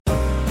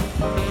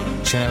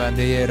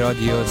شنونده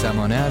رادیو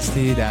زمانه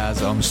هستید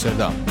از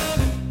آمستردام.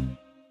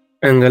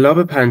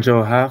 انقلاب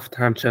 57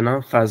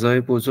 همچنان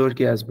فضای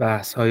بزرگی از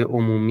بحث‌های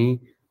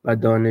عمومی و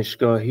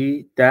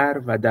دانشگاهی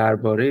در و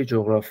درباره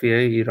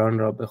جغرافیای ایران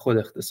را به خود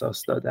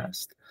اختصاص داده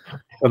است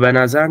و به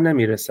نظر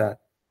نمی‌رسد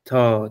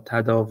تا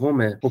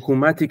تداوم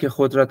حکومتی که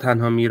خود را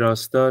تنها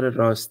میراثدار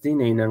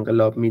راستین این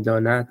انقلاب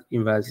می‌داند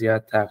این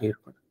وضعیت تغییر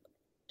کند.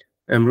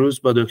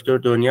 امروز با دکتر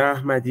دنیا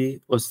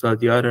احمدی،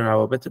 استادیار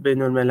روابط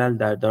بین الملل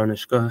در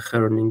دانشگاه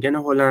خرونینگن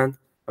هلند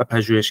و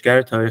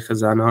پژوهشگر تاریخ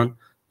زنان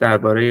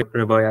درباره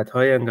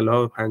روایت‌های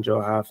انقلاب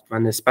 57 و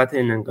نسبت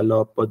این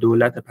انقلاب با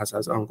دولت پس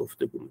از آن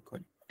گفتگو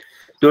می‌کنیم.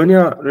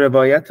 دنیا،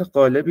 روایت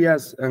غالبی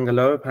از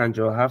انقلاب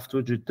 57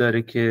 وجود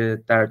داره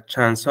که در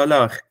چند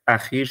سال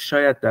اخیر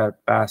شاید در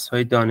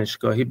بحث‌های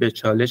دانشگاهی به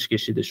چالش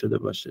کشیده شده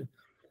باشه،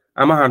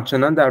 اما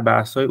همچنان در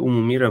بحث‌های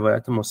عمومی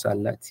روایت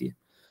مسلطیه.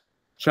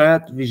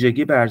 شاید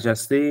ویژگی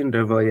برجسته این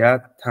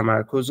روایت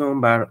تمرکز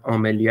اون بر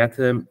عاملیت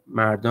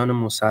مردان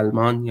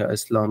مسلمان یا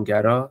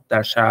اسلامگرا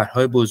در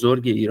شهرهای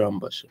بزرگ ایران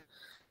باشه.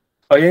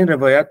 آیا این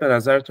روایت به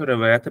نظر تو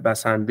روایت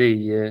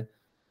بسنده‌ایه؟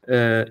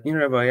 این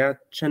روایت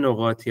چه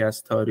نقاطی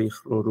از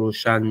تاریخ رو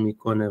روشن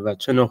میکنه و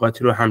چه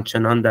نقاطی رو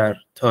همچنان در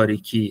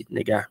تاریکی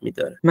نگه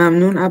میداره؟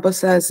 ممنون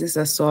عباس عزیز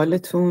از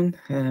سوالتون،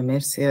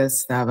 مرسی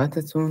از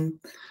دعوتتون.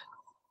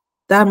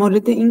 در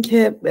مورد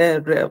اینکه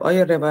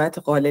آیا روایت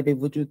غالبی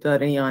وجود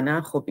داره یا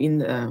نه، خب این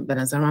به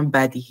نظر من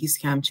بدیهی است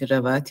که همچین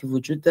روایتی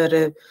وجود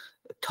داره.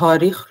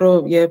 تاریخ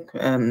رو یه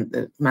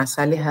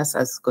مسئله هست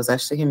از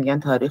گذشته که میگن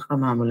تاریخ رو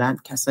معمولاً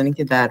کسانی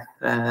که در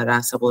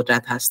رأس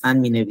قدرت هستن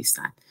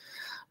مینویسن.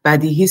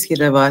 بدیهی است که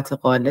روایت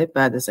غالب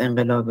بعد از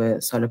انقلاب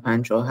سال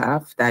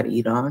 57 در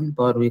ایران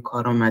با روی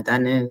کار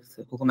آمدن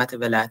حکومت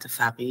ولایت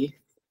فقیه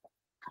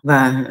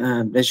و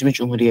رژیم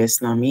جمهوری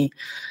اسلامی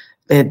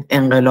به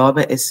انقلاب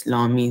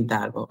اسلامی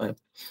در واقع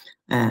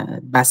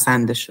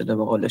بسنده شده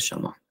به قول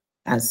شما.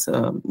 از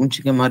اون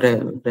چیزی که ما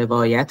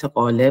روایت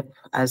غالب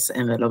از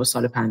انقلاب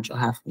سال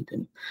 57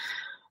 میدونیم،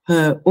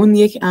 اون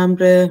یک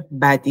امر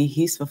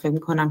بدیهی است و فکر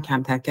میکنم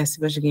کمتر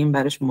کسی باشه که این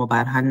برش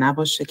مبرهن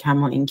نباشه،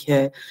 کما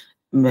اینکه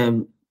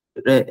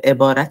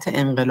عبارت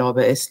انقلاب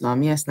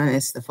اسلامی اصلا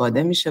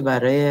استفاده میشه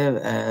برای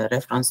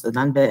رفرانس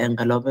دادن به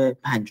انقلاب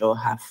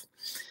 57.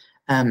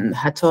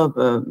 حتی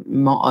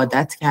ما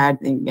عادت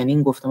کردیم، یعنی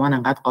این گفتمان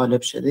انقدر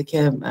غالب شده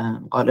که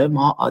غالب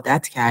ما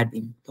عادت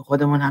کردیم که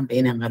خودمون هم به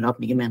این انقلاب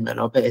میگیم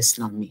انقلاب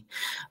اسلامی.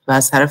 و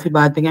از طرفی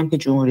باید بگم که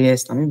جمهوری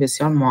اسلامی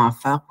بسیار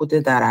موفق بوده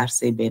در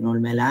عرصه بین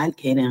الملل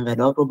که این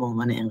انقلاب رو به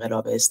عنوان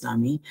انقلاب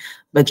اسلامی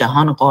به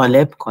جهان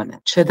غالب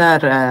کنه، چه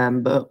در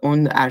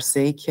اون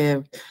عرصه‌ای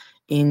که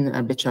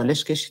این به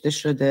چالش کشیده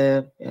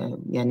شده،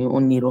 یعنی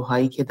اون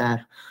نیروهایی که در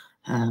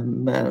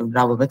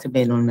روابط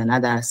بین الملل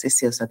در عرصه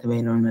سیاست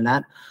بین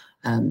الملل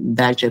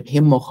در جبهه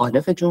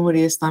مخالف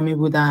جمهوری اسلامی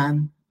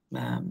بودن،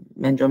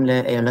 من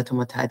جمله ایالات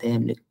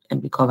متحده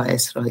امریکا و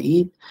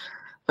اسرائیل،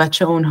 و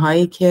چه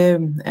اونهایی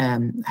که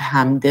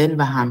همدل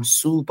و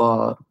همسو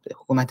با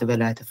حکومت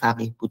ولایت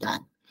فقیه بودن،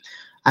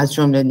 از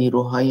جمله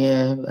نیروهای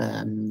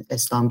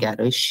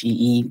اسلامگرای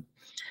شیعی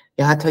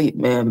یا حتی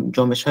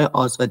جنبش‌های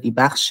آزادی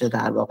بخش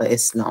در واقع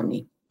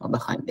اسلامی ما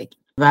بخوایم بگیم،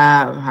 و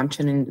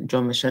همچنین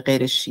جنبش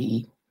غیر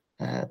شیعی.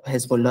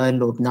 حزب الله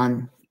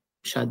لبنان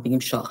شاید بگیم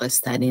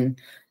شاخص‌ترین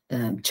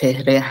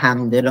چهره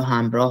همدل و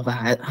همراه و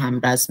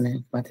همرزم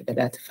حکومت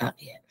ولایت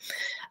فقیه.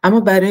 اما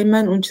برای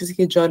من اون چیزی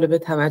که جالب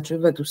توجه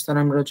و دوست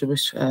دارم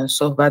راجبش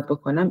صحبت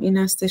بکنم این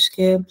هستش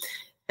که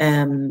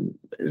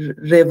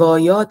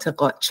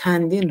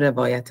چندین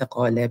روایت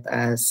غالب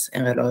از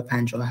انقلاب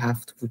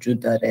 57 وجود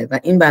داره و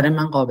این برای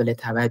من قابل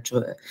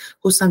توجهه،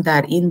 خصوصا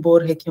در این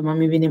برهه که ما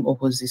میبینیم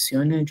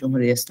اپوزیسیون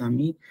جمهوری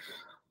اسلامی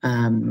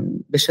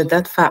به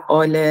شدت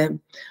فعال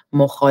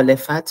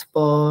مخالفت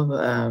با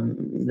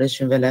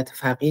رژیم ولایت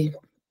فقیه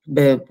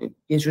به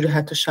یه جوری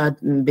حتی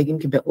شاید بگیم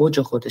که به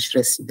اوج خودش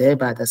رسیده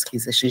بعد از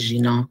خیزش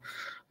ژینا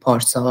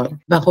پارسال.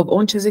 و خب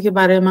اون چیزی که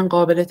برای من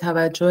قابل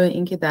توجهه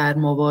این که در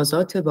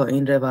موازات با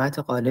این روایت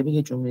غالبی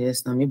که جمهوری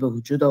اسلامی به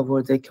وجود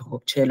آورده که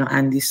خب 40 و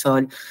اندی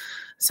سال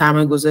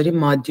سرمایه‌گذاری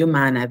مادی و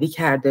معنوی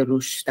کرده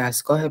روش،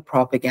 دستگاه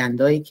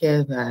پروپاگاندایی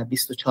که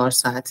 24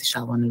 ساعت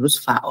شبانه روز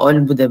فعال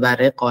بوده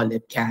برای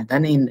غالب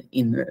کردن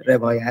این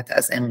روایت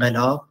از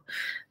انقلاب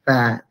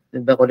و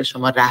به قول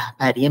شما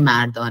رهبری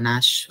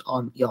مردانش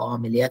یا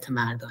عاملیت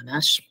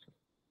مردانش،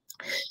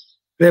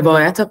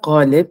 روایت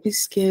غالبی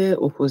است که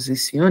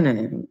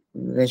اپوزیسیون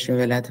رژیم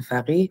ولایت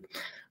فقیه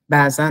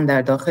بعضا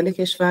در داخل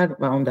کشور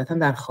و عمدتا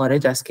در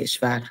خارج از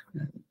کشور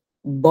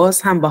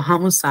باز هم با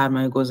همون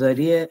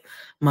سرمایه‌گذاری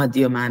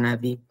مادی و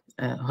معنوی،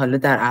 حالا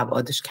در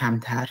ابعادش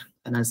کمتر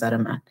به نظر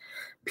من،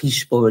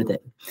 پیش برده.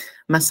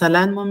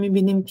 مثلا ما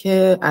می‌بینیم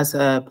که از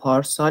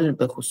پارسال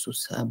به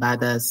خصوص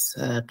بعد از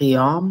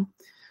قیام،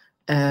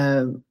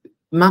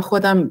 من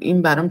خودم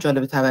این برام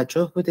جالب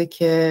توجه بوده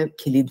که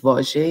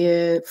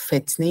کلیدواژه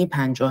فتنه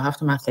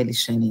 57 من خیلی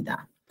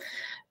شنیدم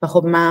و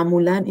خب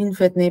معمولا این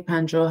فتنه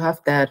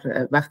 57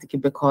 در وقتی که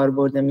به کار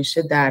برده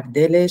میشه در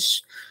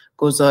دلش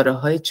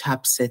گزاره‌های چپ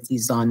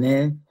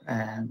ستیزانه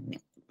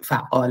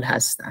فعال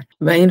هستن.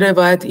 و این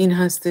روایت این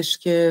هستش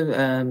که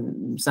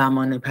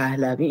زمان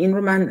پهلوی، این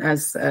رو من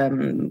از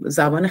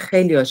زبان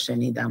خیلی ها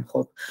شنیدم.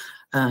 خب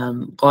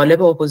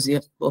قالب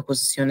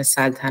اپوزیسیون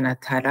سلطنت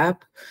طلب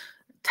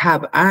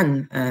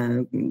طبعاً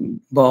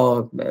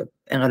با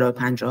انقلاب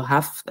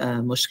 57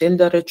 مشکل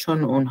داره،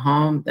 چون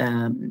اونها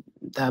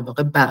در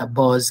واقع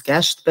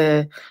بازگشت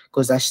به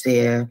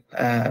گذشته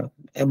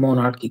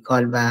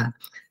مونارکیکال و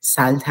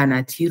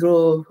سلطنتی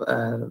رو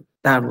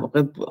در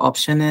واقع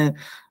آپشن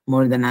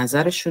مورد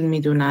نظرشون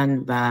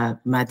میدونن و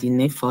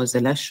مدینه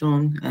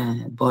فاضله‌شون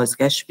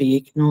بازگشت به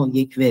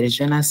یک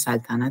ورژن از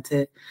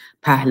سلطنت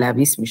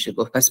پهلویست میشه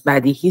گفت. پس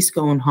بدیهی است که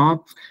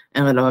اونها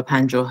انقلاب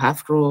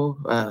 57 رو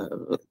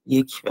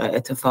یک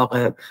اتفاق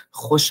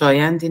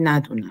خوشایندی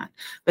ندونن.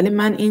 ولی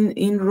من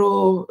این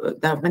رو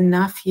در واقع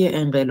نفی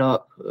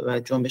انقلاب و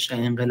جنبش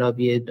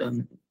انقلابی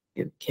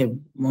که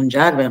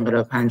منجر به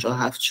انقلاب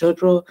 57 شد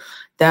رو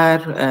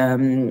در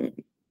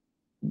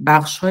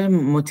بخش‌های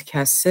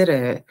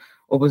متکثر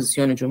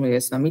اپوزیسیون جمهوری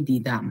اسلامی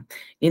دیدم.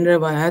 این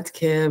روایت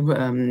که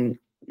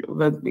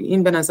و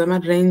این به نظر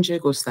من رنج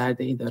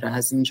گسترده‌ای داره.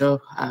 از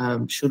اینجا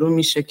شروع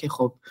میشه که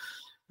خب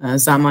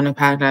زمان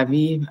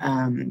پهلوی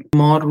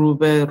ما رو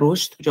به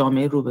رشد،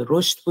 جامعه رو به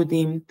رشد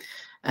بودیم،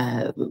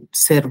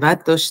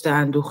 ثروت داشته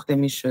اندوخته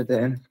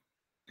میشده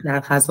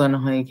در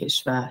خزانه‌های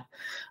کشور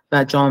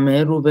و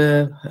جامعه رو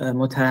به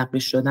مترقی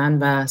شدن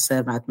و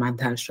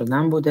ثروتمندتر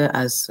شدن بوده.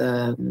 از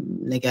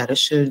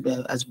نگرش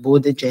از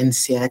بعد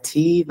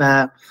جنسیتی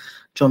و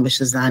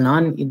جنبش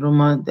زنان این رو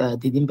ما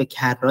دیدیم به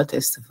کرات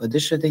استفاده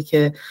شده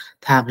که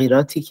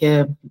تغییراتی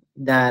که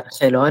در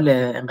خلال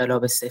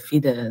انقلاب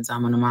سفید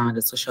زمان محمد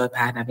رضا شاه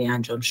پهلوی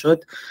انجام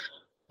شد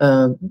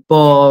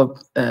با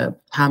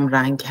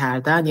همرنگ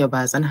کردن یا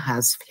بعضا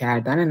حذف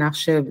کردن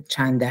نقش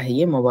چند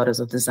دهه‌ای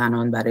مبارزات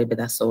زنان برای به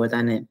دست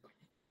آوردن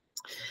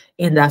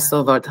این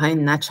دستاوردهای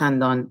نه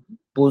چندان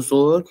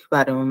بزرگ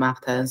برای اون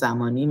مقطع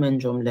زمانی، من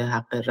جمله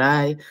حق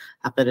رأی،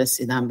 حق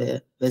رسیدن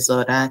به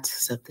وزارت،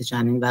 سقط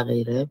جنین و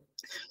غیره،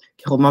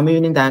 که خب ما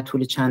می‌بینیم در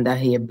طول چند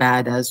دهه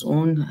بعد از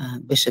اون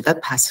به شدت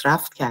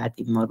پسرفت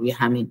کردیم ما روی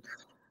همین.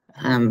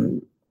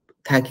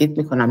 تاکید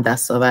میکنم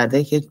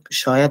دستاورده که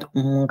شاید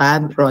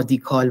اونقدر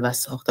رادیکال و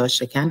ساختار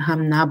شکن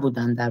هم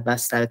نبودن در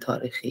بستر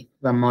تاریخی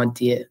و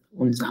مادی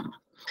اون زمان.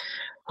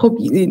 خب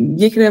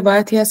یک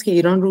روایتی هست که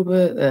ایران رو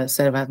به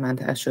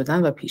ثروتمندتر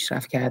شدن و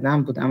پیشرفت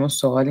کردن بود، اما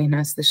سوال این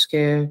هستش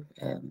که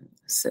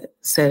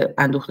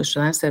اندوخته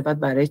شدن ثروت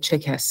برای چه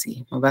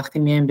کسی؟ ما وقتی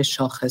میایم به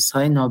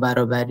شاخص‌های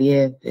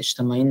نابرابری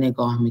اجتماعی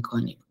نگاه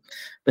میکنیم،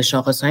 به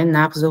شاخص‌های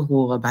نقض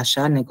حقوق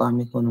بشر نگاه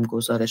میکنیم،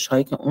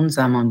 گزارش‌هایی که اون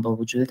زمان با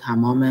وجود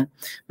تمام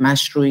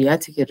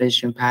مشروعیتی که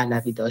رژیم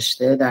پهلوی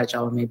داشته در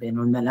جوامع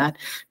بین‌الملل،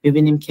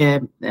 ببینیم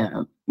که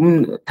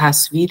اون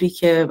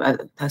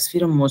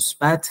تصویر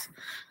مثبت،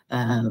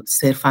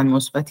 صرفاً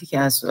مثبتی که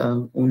از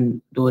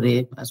اون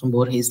دوره، از اون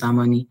برهه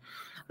زمانی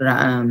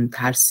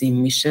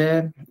ترسیم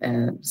میشه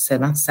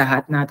صرفاً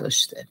صحت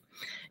نداشته.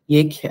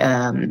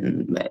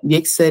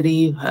 یک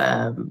سری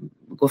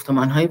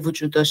گفتمان‌هایی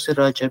وجود داشته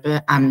راجع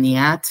به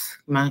امنیت.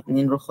 من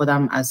این رو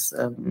خودم از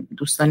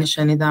دوستانی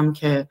شنیدم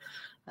که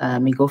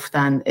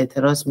میگفتن،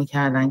 اعتراض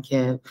میکردن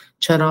که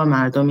چرا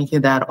مردمی که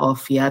در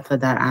عافیت و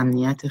در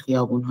امنیت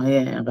خیابون‌های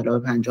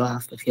انقلاب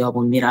 57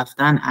 خیابون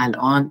میرفتن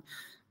الان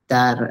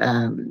در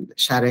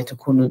شرایط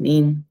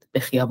کنونی به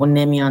خیابون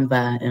نمیان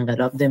و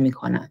انقلاب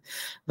نمی‌کنن.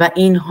 و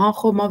اینها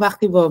خب ما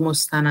وقتی با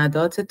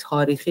مستندات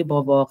تاریخی،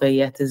 با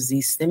واقعیت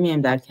زیسته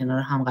میایم در کنار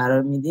هم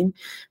قرار میدیم،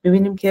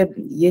 میبینیم که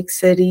یک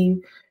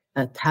سری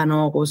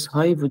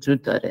تناقض‌هایی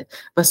وجود داره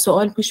و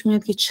سوال پیش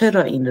میاد که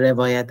چرا این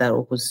روایت در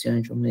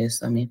اپوزیسیون جمهوری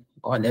اسلامی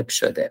غالب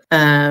شده،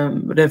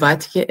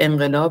 روایتی که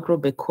انقلاب رو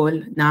به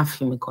کل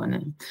نفی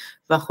میکنه.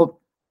 و خب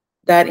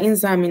در این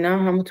زمینه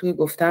همونطور که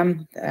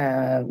گفتم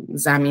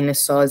زمینه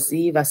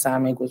سازی و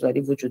سرمایه گذاری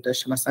وجود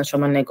داشته. مثلا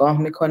شما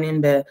نگاه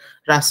میکنین به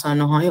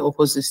رسانه‌های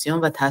اپوزیسیون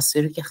و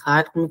تصویری که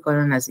خلق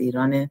میکنن از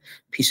ایران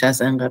پیش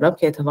از انقلاب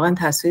که اتفاقا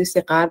تصویری است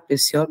که غرب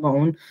بسیار با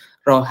اون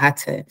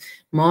راحته.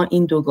 ما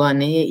این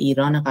دوگانه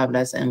ایران قبل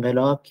از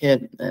انقلاب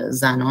که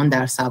زنان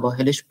در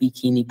سواحلش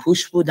بیکینی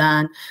پوش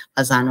بودن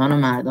و زنان و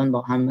مردان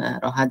با هم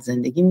راحت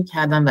زندگی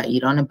میکردن، و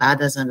ایران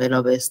بعد از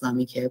انقلاب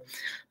اسلامی که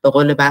به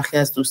قول برخی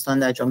از دوستان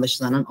در جنبش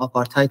زنان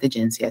آپارتاید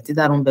جنسیتی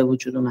در اون به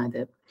وجود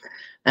اومده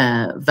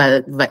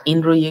و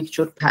این رو یک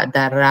جور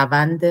در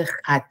روند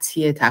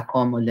خطی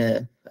تکامل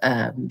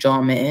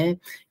جامعه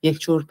یک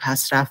جور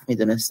پسرفت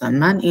میدونستن.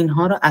 من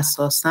اینها رو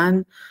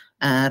اساساً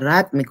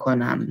رد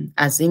میکنم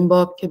از این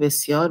باب که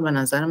بسیار به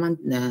نظر من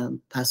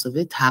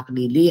تصاویر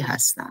تقلیلی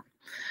هستن.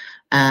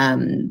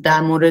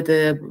 در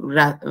مورد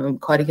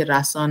کاری که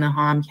رسانه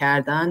ها هم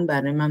کردن،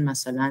 برای من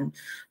مثلا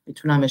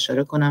میتونم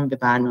اشاره کنم به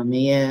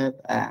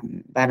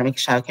برنامه که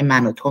شبکه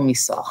من و تو می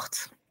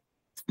ساخت،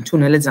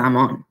 تونل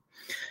زمان،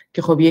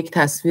 که خب یک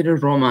تصویر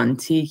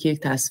رمانتیک، یک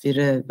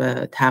تصویر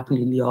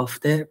تقلیل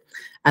یافته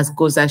از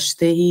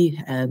گذشته‌ای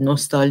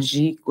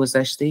نوستالژیک،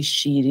 گذشته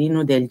شیرین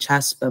و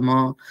دلچسب به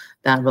ما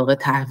در واقع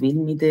تحویل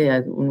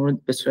میده، اون رو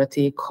به صورت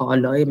یک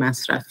کالای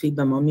مصرفی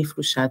به ما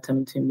میفروشه تا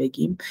میتونیم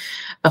بگیم.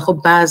 و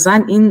خب بعضا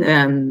این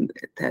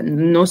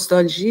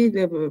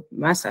نوستالژی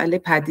مسئله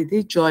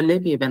پدیده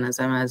جالبیه به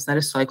نظر من از نظر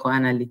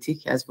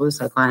سایکوآنالیتیک، از بود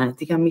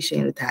سایکوآنالیتیک هم میشه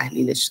این رو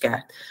تحلیلش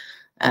کرد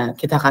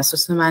که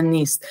تخصص من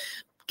نیست،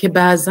 که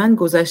بعضا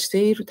گذشته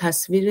ای رو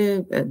تصویر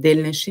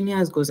دلنشینی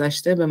از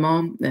گذشته به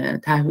ما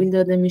تحویل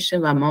داده میشه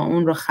و ما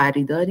اون رو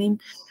خریداریم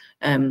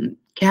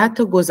که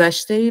حتی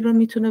گذشته ای رو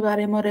میتونه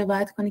برای ما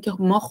روایت کنه که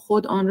ما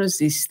خود آن رو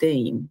زیسته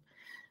ایم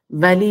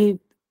ولی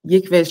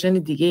یک ورژن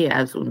دیگه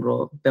از اون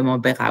رو به ما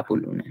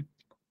بقبولونه.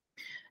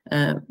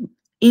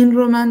 این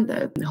رو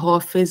من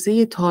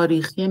حافظه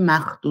تاریخی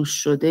مخدوش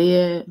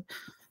شده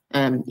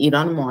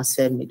ایران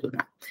معاصر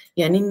میدونم.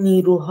 یعنی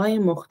نیروهای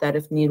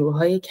مختلف،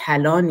 نیروهای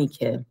کلانی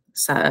که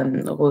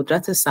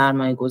قدرت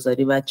سرمایه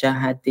گذاری و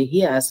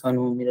جهت‌دهی اذهان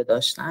عمومی رو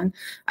داشتن،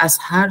 از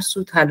هر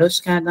سو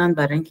تلاش کردن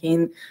برای اینکه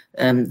این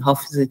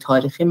حافظه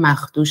تاریخی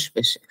مخدوش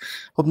بشه.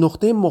 خب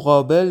نقطه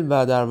مقابل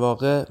و در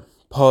واقع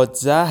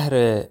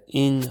پادزهر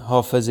این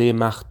حافظه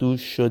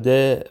مخدوش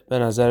شده به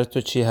نظر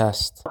تو چی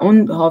هست؟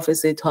 اون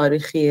حافظه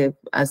تاریخی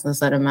از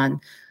نظر من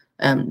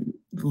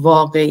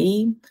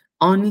واقعی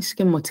آنی است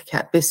که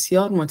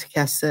بسیار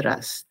متکثر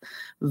است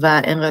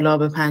و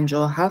انقلاب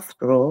 57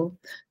 رو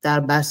در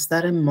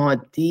بستر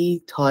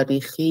مادی،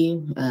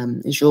 تاریخی،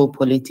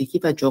 ژئوپلیتیکی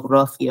و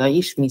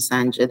جغرافیاییش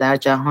میسنجه در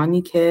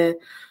جهانی که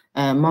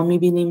ما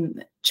میبینیم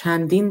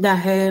چندین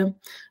دهه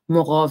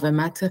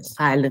مقاومت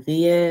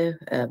خلقی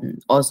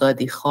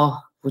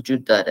آزادیخواه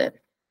وجود داره،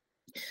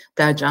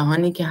 در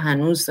جهانی که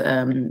هنوز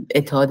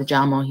اتحاد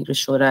جماهیر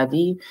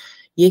شوروی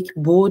یک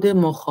بعد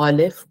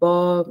مخالف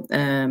با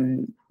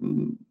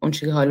اون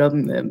چیزی که حالا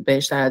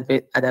بهش در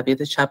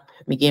ادبیات چپ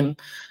میگیم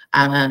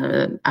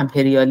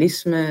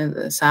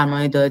امپریالیسم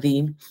سرمایه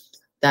داری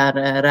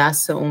در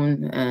رأس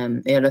اون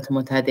ایالات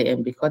متحده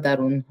امریکا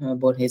در اون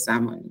برهه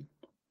زمانی.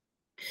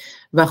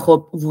 و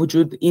خب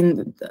وجود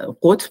این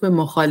قطب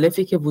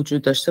مخالفی که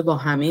وجود داشته با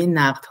همه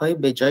نقدهای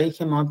به جایی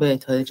که ما به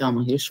اتحاد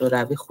جماهیر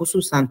شوروی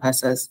خصوصا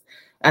پس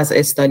از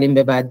استالین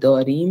به بعد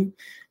داریم،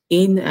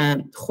 این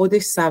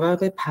خودش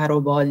سبب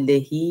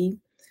پروبالدهی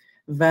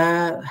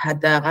و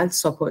حداقل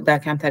در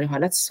کمترین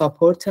حالت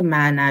ساپورت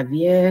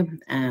معنوی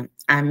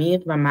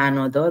عمیق و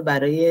معنادار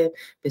برای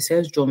بسیار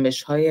از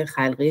جنبش‌های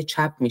خلقی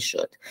چپ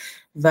میشد.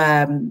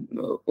 و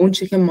اون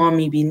چی که ما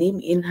میبینیم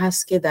این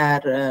هست که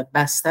در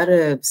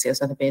بستر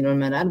سیاست بین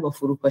الملل با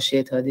فروپاشی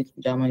اتحاد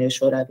جماهیر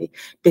شوروی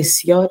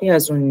بسیاری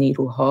از اون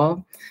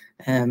نیروها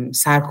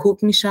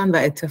سرکوب میشن و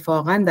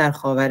اتفاقا در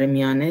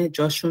خاورمیانه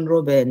جاشون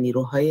رو به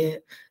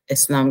نیروهای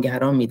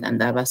اسلامگرا میدن.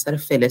 در بستر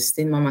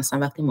فلسطین ما مثلا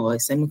وقتی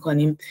مقایسه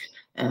میکنیم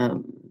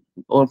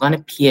ارگان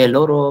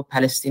پیلو رو،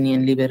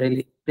 Palestinian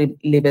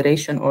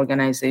Liberation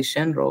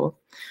Organization رو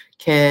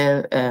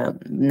که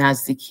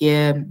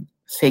نزدیکی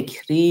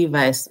فکری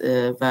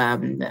و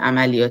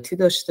عملیاتی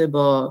داشته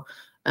با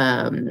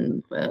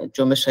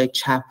جنبش‌های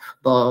چپ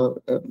با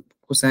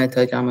خصوصا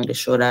اتحاد جماهیر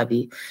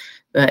شوروی،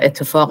 و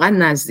اتفاقا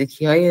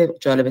نزدیکی‌های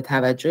جالب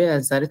توجهی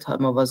از نظر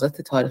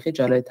موازات تاریخی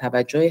جالب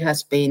توجهی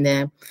هست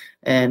بین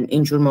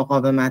اینجور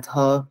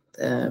مقاومت‌ها،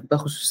 به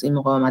خصوص این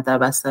مقاومت در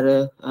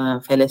بستر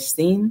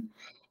فلسطین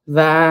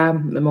و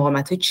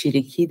مقاومت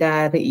چریکی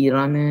در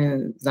ایران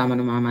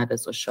زمان محمد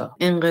رضا شاه.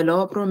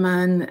 انقلاب رو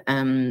من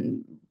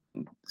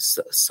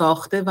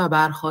ساخته و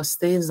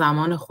برخاسته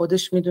زمان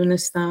خودش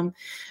میدونستم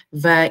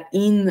و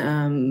این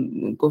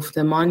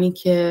گفتمانی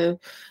که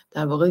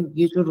در واقع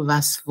یه جور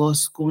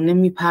وسواسگونه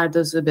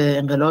میپردازه به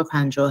انقلاب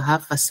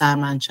 57 و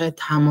سرمنشأ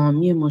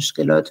تمامی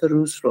مشکلات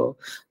روز رو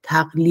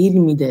تقلیل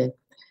میده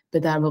به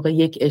در واقع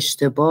یک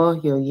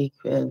اشتباه یا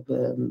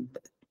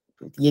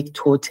یک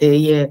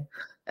توطئه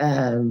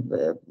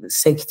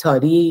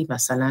سکتاری،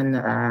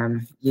 مثلا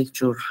یک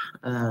جور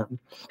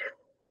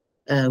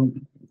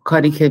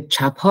کاری که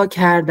چپ‌ها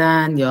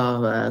کردن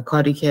یا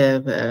کاری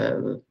که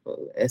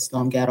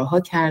اسلامگراها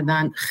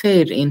کردن.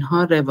 خیر،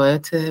 اینها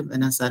روایت به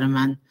نظر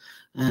من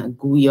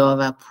گویا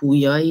و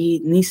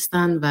پویایی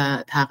نیستن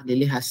و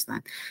تقلیلی هستن.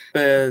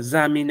 به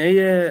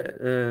زمینه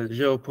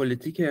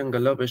ژئوپلیتیک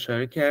انقلاب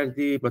اشاره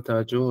کردی با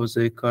توجه به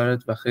حوزه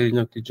کارت و خیلی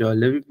نکته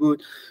جالبی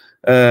بود.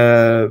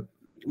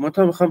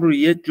 میخوام روی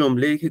یه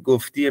جمله‌ای که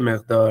گفتی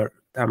مقدار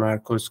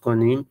تمرکز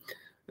کنیم.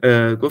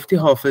 گفتی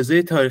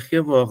حافظه تاریخی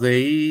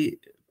واقعی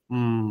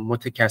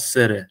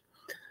متکثره.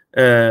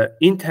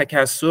 این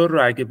تکثر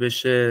رو اگه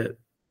بشه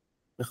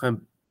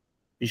میخوایم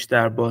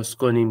بیشتر باز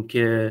کنیم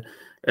که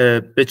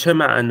به چه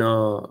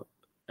معنا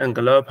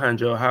انقلاب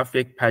 57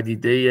 یک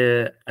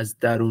پدیده از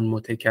درون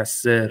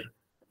متکثر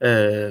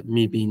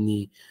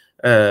میبینی؟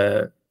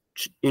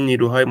 این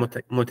نیروهای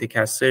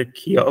متکثر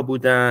کیا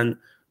بودن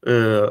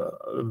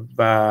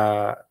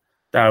و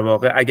در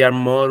واقع اگر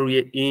ما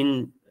روی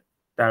این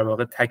در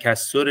واقع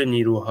تکثر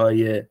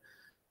نیروهای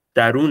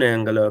درون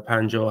انقلاب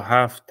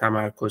 57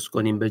 تمرکز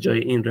کنیم به جای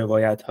این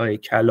روایت‌های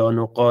کلان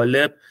و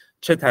غالب،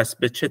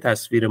 به چه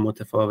تصویر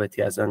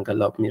متفاوتی از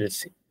انقلاب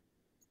میرسیم؟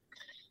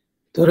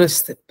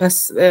 درسته.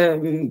 پس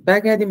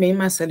برگردیم به این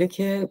مسئله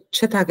که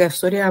چه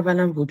تکثری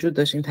اولا وجود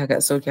داشت، این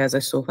تکثر که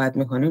ازش صحبت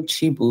میکنیم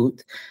چی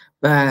بود،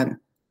 و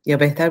یا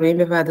بهتر به این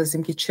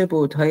بپردازیم که چه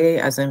بعدهایی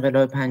از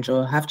انقلاب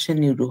 57 چه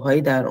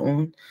نیروهایی در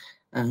اون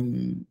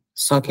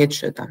ساکت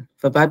شدن،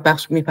 و بعد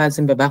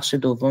میپردازیم به بخش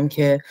دوم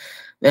که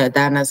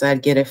در نظر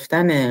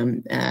گرفتن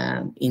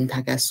این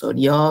تکثر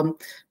یا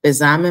به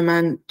زعم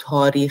من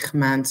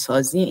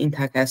تاریخمندسازی این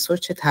تکثر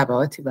چه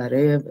تبعاتی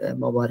برای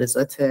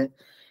مبارزات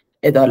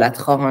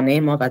عدالتخواهانه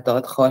ما و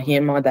دادخواهی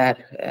ما در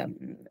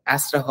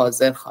عصر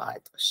حاضر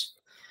خواهد داشت.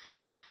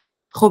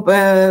 خب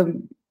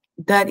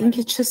در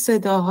اینکه چه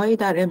صداهایی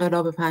در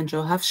انقلاب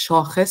 57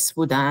 شاخص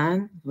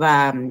بودن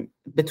و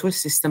به طور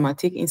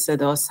سیستماتیک این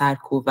صدا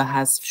سرکوب و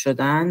حذف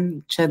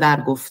شدن، چه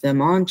در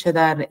گفتمان چه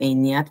در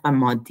عینیت و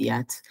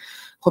مادیت.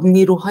 خب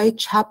نیروهای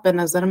چپ به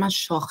نظر من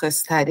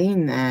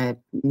شاخصترین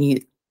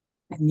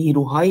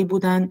نیروهایی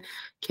بودن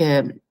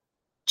که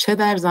چه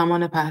در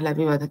زمان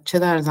پهلوی و چه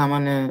در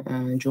زمان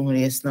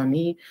جمهوری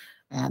اسلامی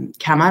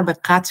کمر به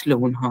قتل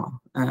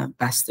اونها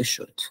بسته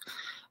شد.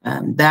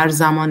 در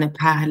زمان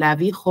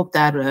پهلوی خب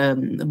در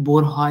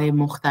برهه‌های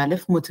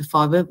مختلف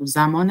متفاوت بود.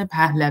 زمان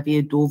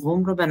پهلوی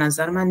دوم رو به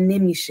نظر من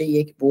نمیشه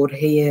یک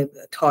برهه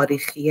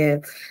تاریخی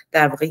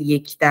در واقع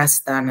یک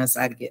دست در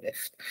نظر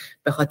گرفت،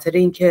 به خاطر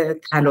اینکه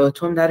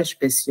تلاطم درش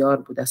بسیار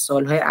بود. از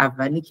سالهای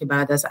اولی که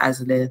بعد از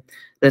عزل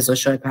رضا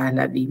شاه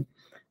پهلوی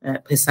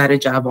پسر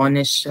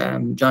جوانش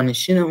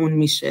جانشین اون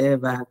میشه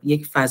و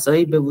یک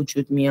فضایی به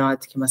وجود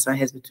میاد که مثلا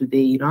حزب توده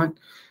ایران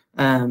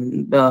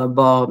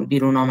با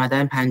بیرون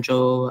آمدن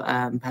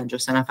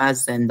 53 نفر از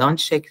زندان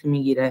شکل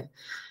میگیره.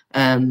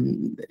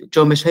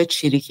 جنبش های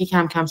چریکی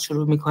کم کم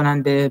شروع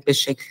میکنن به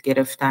شکل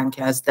گرفتن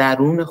که از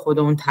درون خود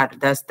اون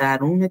از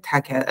درون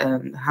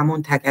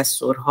همون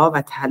تکثرها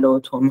و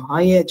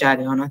تلاطم‌های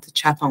جریانات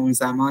چپ اون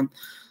زمان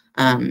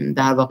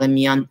در واقع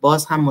میان،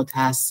 باز هم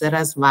متأثر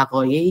از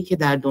وقایعی که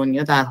در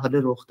دنیا در حال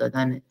رخ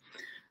دادنه.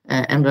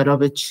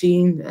 انقلاب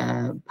چین،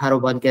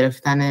 پروبال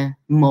گرفتن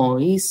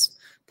مائیس،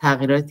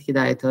 تغییراتی که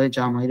در اتحاد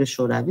جماهیر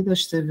شوروی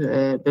داشته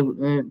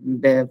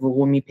به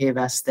وقوع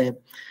میپیوسته،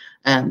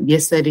 یه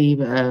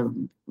سری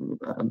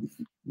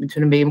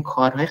میتونیم بگیم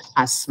کارهای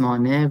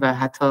خصمانه و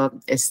حتی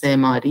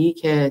استعماری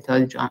که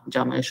اتحاد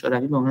جماهیر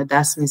شوروی به اونها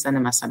دست میزنه،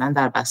 مثلا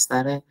در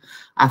بستر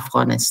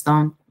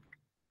افغانستان.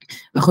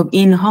 و خب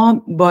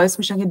اینها باعث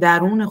میشن که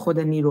درون خود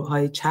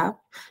نیروهای چپ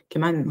که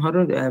من اینها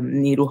رو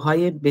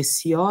نیروهای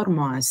بسیار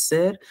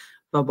مؤثر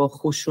و با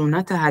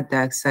خشونت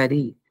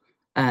حداکثری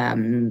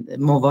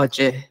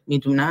مواجه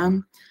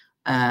میدونم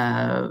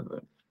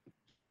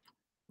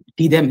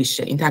دیده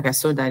میشه، این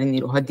تکثر در این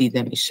نیروها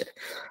دیده میشه.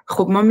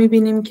 خب ما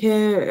میبینیم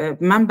که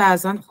من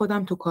بعضا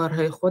خودم تو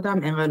کارهای خودم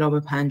انقلاب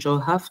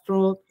 57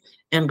 رو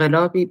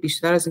انقلابی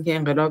بیشتر از اینکه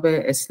انقلاب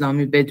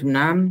اسلامی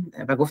بدونم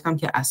و گفتم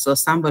که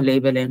اساساً با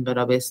لیبل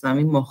انقلاب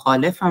اسلامی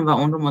مخالفم و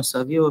اون رو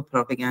مساوی و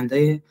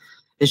پروپاگاندای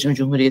رژیم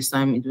جمهوری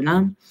اسلامی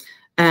میدونم،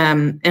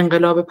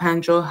 انقلاب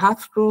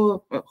 57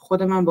 رو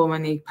خود من به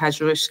عنوان یک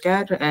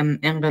پژوهشگر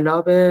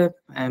انقلاب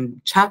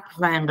چپ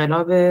و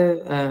انقلاب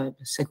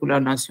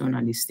سکولار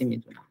ناسیونالیستی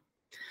میدونم،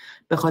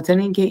 به خاطر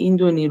اینکه این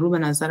دو نیرو به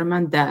نظر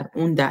من در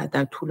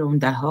طول اون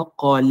دهها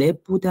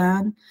غالب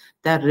بودن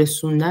در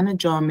رسوندن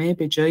جامعه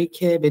به جایی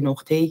که به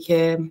نقطه‌ای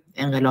که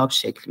انقلاب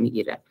شکل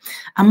میگیره.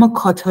 اما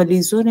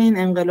کاتالیزور این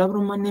انقلاب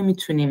رو ما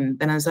نمیتونیم،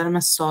 به نظر من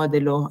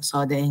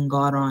ساده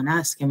انگارانه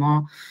است که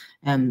ما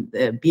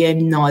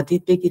بیایم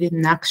نادید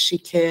بگیریم نقشی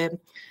که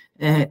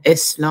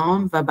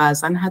اسلام و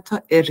بعضا حتی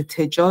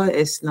ارتجاع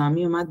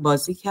اسلامی اومد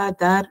بازی کرد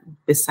در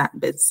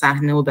به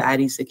صحنه و به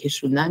عریضه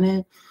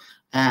کشوندن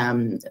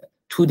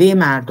توده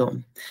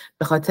مردم.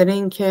 به خاطر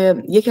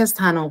اینکه یکی از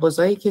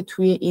تناقضایی که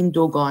توی این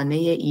دوگانه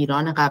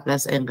ایران قبل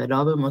از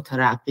انقلاب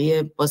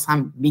مترقی، باز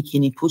هم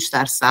بیکینی پوش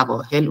در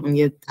سواحل، اون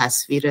یه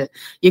تصویر،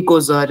 یه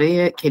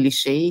گزاره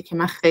کلیشه‌ای که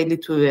من خیلی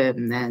توی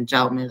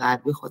جامعه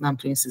غربی خودم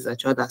توی این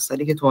 13-14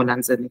 سالی که تو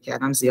هلند زندگی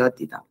کردم زیاد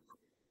دیدم،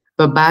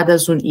 و بعد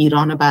از اون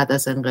ایران بعد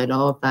از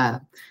انقلاب و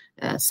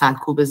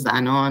سرکوب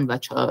زنان و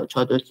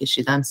چادر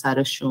کشیدن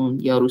سرشون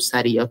یا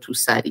روسری یا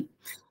توسری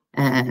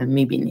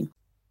میبینیم.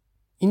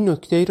 این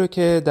نکته ای رو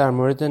که در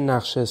مورد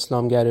نقش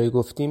اسلامگرایی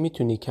گفتی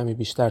میتونی کمی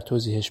بیشتر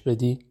توضیحش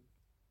بدی؟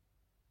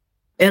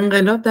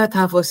 انقلاب در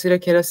تفاسیر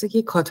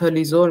کلاسیکی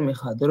کاتالیزور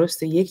میخواد،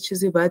 درسته؟ یک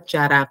چیزی باید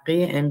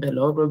جرقه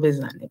انقلاب رو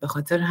بزنه. به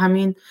خاطر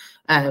همین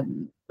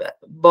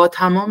با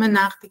تمام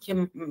نقدی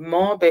که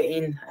ما به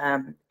این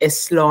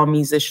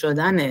اسلامیزه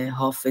شدن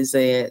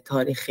حافظه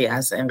تاریخی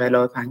از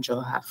انقلاب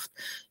 57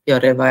 یا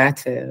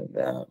روایت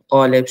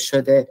غالب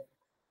شده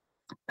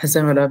از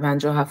انقلاب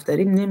 57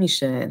 داریم،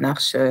 نمیشه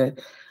نقش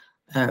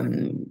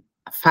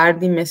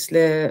فردی مثل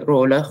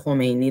روح‌الله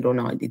خمینی رو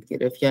نادید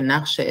گرفت یا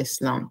نقش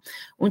اسلام.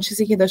 اون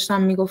چیزی که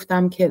داشتم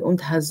میگفتم که اون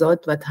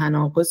تضاد و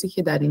تناقضی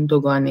که در این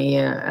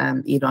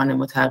دوگانه ایران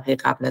مترقی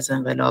قبل از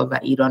انقلاب و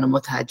ایران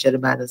متحجر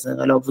بعد از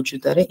انقلاب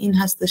وجود داره این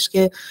هستش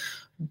که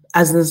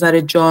از نظر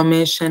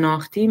جامعه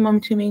شناختی ما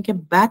میتونیم بگیم که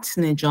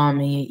بطن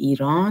جامعه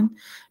ایران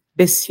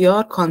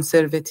بسیار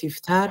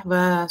کانسرواتیوتر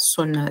و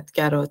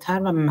سنتگراتر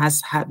و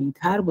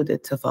مذهبیتر بود،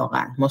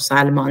 اتفاقا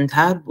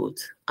مسلمانتر بود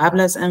قبل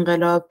از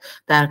انقلاب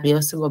در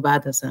قیاس با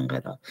بعد از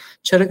انقلاب.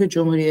 چرا که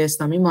جمهوری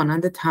اسلامی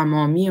مانند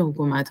تمامی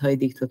حکومت‌های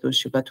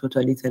دیکتاتورشی و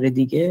توتالیتر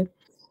دیگه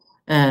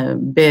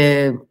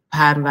به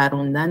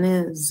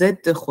پروروندن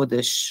ضد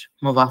خودش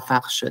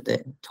موفق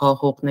شده تا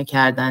حقن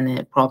کردن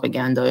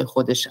پروپاگاندای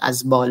خودش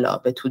از بالا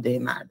به توده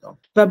مردم.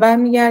 و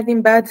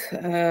برمیگردیم بعد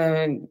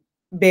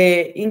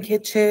به اینکه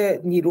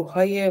چه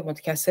نیروهای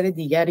متکثر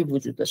دیگری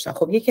وجود داشتن.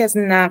 خب یکی از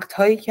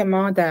نقدهایی که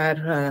ما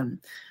در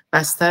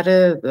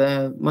بستر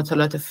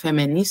مطالعات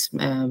فمینیسم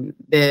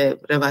به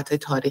روایت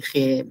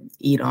تاریخی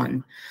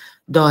ایران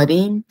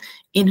داریم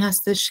این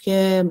هستش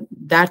که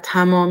در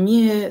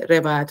تمامی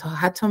روایت ها،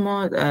 حتی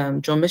ما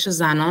جنبش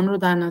زنان رو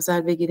در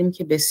نظر بگیریم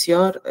که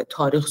بسیار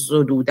تاریخ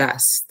زدوده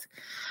است،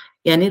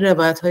 یعنی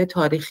روایت های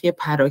تاریخی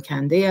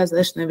پراکنده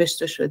ازش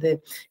نوشته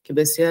شده که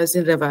بسیار از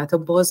این روایت ها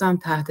بازم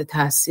تحت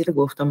تاثیر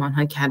گفتمان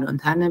های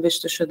کلانتر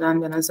نوشته شدن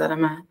به نظر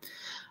من.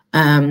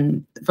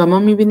 و ما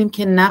میبینیم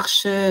که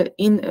نقش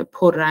این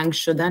پررنگ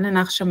شدن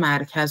نقش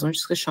مرکز، اون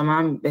چیزی که شما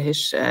هم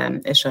بهش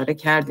اشاره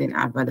کردین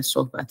اول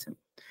صحبتم،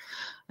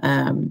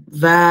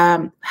 و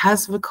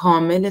حذف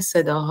کامل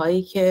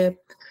صداهایی که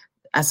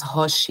از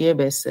حاشیه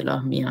به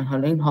اصطلاح میان.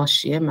 حالا این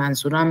حاشیه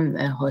منظورم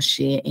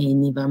حاشیه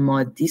عینی و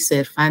مادی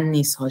صرفاً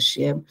نیست،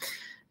 حاشیه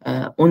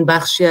اون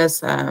بخشی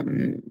از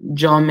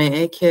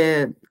جامعه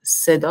که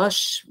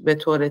صداش به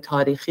طور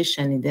تاریخی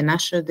شنیده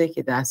نشده،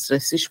 که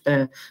دسترسیش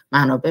به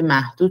منابع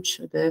محدود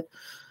شده.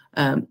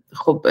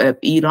 خب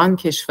ایران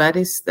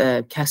کشوری است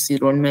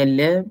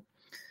کثیرالمله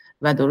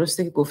و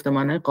درسته که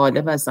گفتمان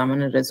غالب از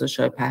زمان رضا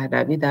شاه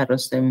پهلوی در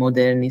راستای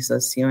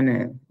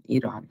مدرنیزاسیون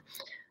ایران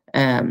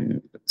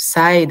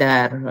سعی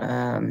در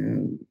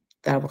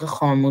واقع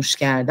خاموش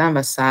کردن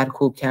و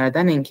سرکوب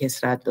کردن این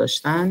کثرت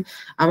داشتن،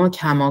 اما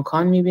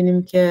کماکان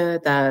میبینیم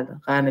که در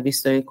قرن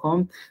 21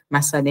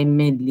 مسئله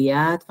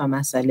ملیت و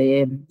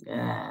مسئله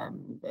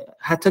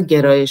حتی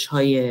گرایش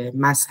های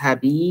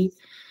مذهبی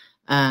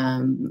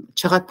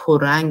چقدر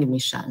پررنگ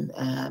میشن.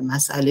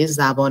 مسئله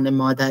زبان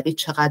مادری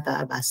چقدر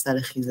در بستر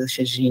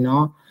خیزش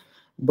ژینا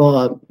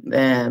با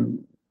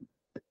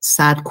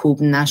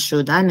سرکوب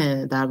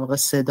نشدن در واقع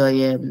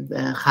صدای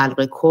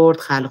خلق کرد،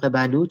 خلق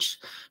بلوچ،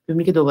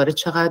 ببینید که دوباره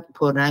چقدر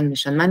پررنگ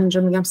میشن. من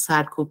اینجا میگم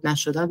سرکوب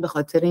نشدن به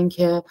خاطر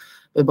اینکه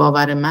به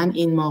باور من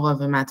این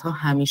مقاومت ها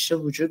همیشه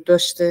وجود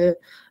داشته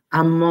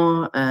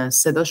اما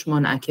صداش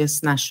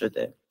منعکس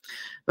نشده.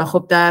 و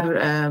خب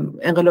در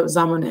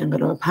زمان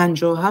انقلاب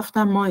 57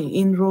 هم ما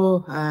این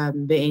رو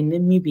به عینه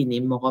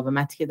میبینیم،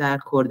 مقاومتی که در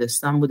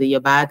کردستان بوده یا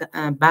بعد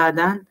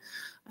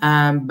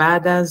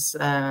از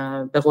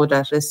به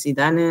قدرت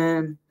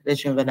رسیدن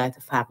رژیم ولایت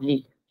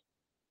فقیه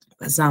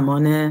و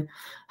زمان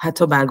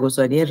حتی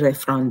برگزاری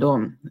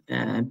رفراندوم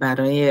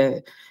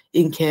برای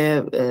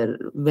اینکه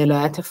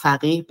ولایت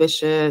فقیه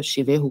بشه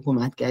شیوه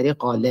حکومتگری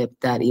غالب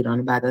در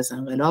ایران بعد از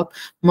انقلاب،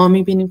 ما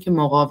میبینیم که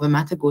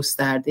مقاومت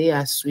گسترده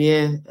از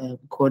سوی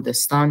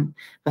کردستان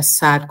و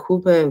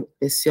سرکوب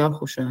بسیار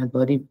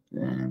خشونتباری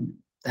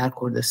در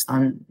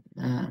کردستان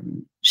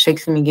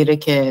شکل میگیره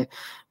که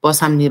باز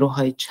هم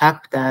نیروهای چپ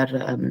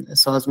در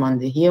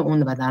سازماندهی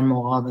اون و در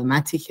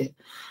مقاومتی که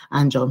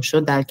انجام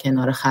شد در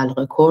کنار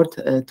خلق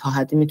کرد تا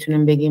حدی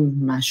میتونیم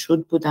بگیم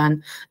مشهود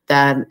بودن.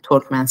 در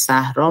ترکمن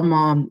صحرا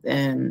ما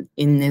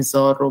این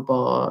نزاع رو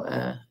با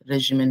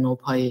رژیم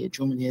نوپای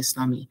جمهوری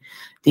اسلامی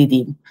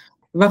دیدیم.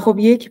 و خب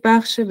یک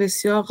بخش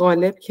بسیار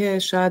غالب که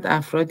شاید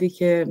افرادی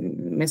که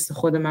مثل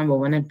خود من به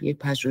عنوان یک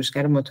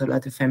پژوهشگر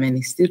مطالعات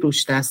فمینیستی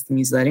روش دست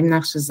میذاریم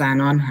نقش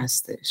زنان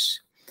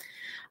هستش.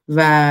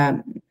 و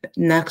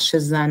نقش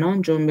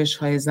زنان، جنبش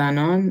های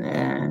زنان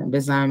به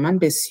زعم من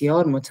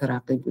بسیار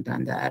مترقی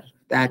بودن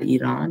در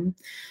ایران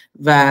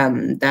و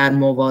در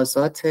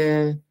موازات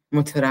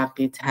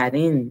مترقی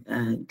ترین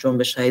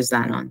جنبش های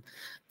زنان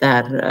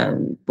در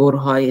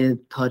برهای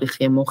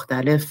تاریخی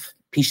مختلف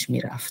پیش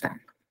می رفتن.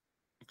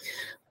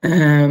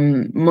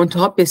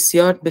 منتها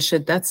بسیار به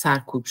شدت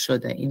سرکوب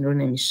شده، این رو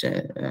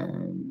نمیشه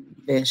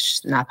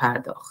بهش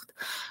نپرداخت.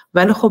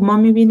 ولی خب ما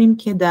میبینیم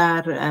که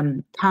در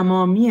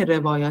تمامی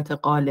روایات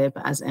غالب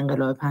از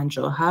انقلاب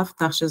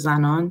 57 نقش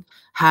زنان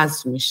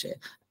حذف میشه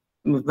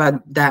و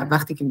در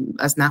وقتی که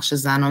از نقش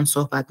زنان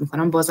صحبت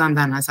میکنم بازم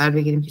در نظر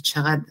بگیریم که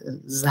چقدر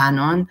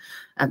زنان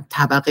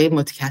طبقه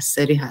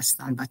متکثری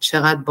هستن و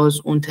چقدر باز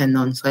اون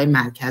تندانس‌های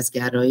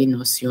مرکزگرایی،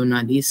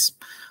 ناسیونالیسم،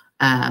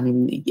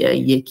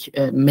 یک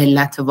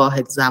ملت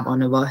واحد،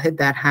 زبان واحد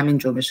در همین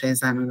جنبش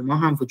زنان ما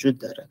هم وجود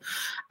داره.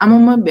 اما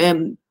ما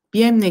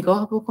بیایم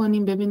نگاه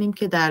بکنیم ببینیم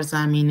که در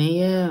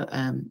زمینه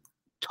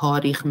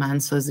تاریخ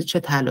منسازی چه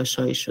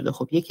تلاشایی شده.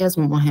 خب یکی از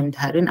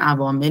مهمترین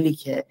عواملی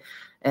که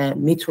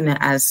میتونه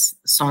از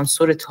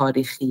سانسور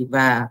تاریخی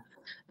و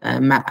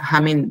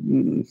همین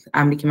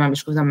امری که من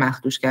بهش گفتم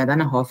مخدوش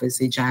کردن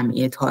حافظه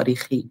جمعی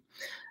تاریخی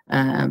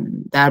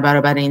در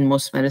برابر این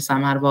مثمر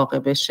ثمر واقع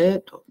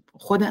بشه،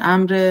 خود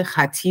امر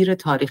خطیر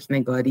تاریخ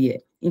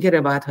نگاریه. اینکه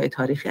روایت های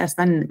تاریخی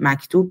اصلا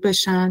مکتوب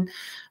بشن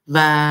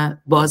و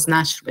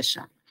بازنشر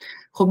بشن.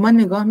 خب ما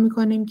نگاه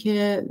میکنیم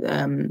که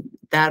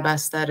در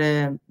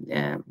بستر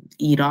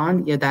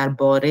ایران یا در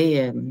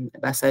باره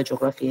بستر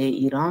جغرافیایی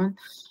ایران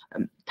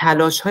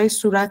تلاش های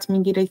صورت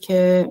میگیره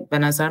که به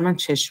نظر من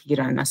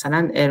چشمگیرن.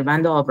 مثلا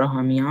اروند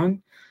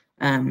آبراهامیان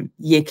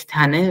یک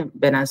تنه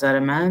به نظر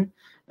من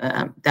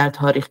در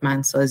تاریخ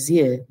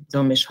منسازی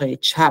جنبش های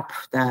چپ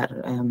در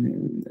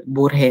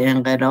بره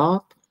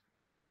انقلاب،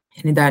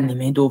 یعنی در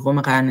نیمه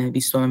دوم قرن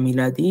 20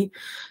 میلادی،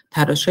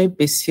 تلاش‌های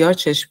بسیار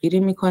چشمگیری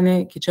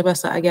میکنه که چه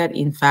بسا اگر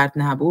این فرد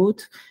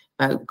نبود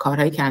و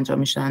کارهایی که انجام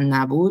میشدن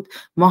نبود،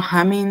 ما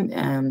همین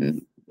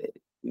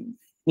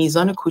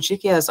میزان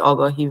کوچیکی از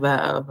آگاهی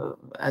و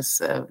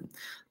از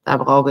در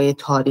واقع آگاهی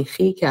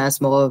تاریخی که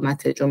از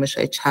مقاومت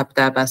جنبش‌های چپ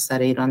در بستر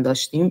ایران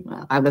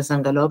داشتیم قبل از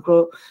انقلاب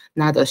رو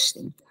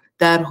نداشتیم.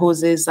 در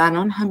حوزه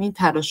زنان همین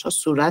تلاش‌ها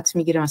صورت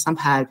میگیره. مثلا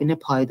پروین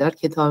پایدار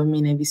کتاب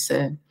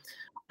مینویسه،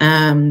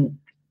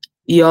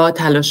 یا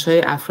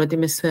تلاش‌های افرادی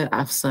مثل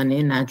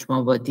افسانه نجم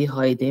آبادی،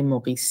 هایده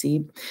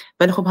مقیسی.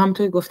 ولی خب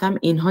همونطور که گفتم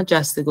اینها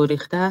جسته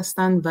گریخته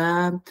هستند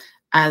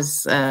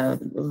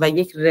و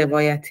یک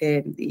روایت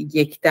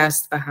یک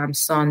دست و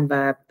همسان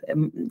و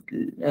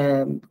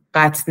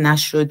قطع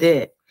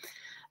نشده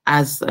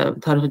از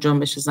تاریخ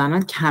جنبش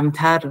زنان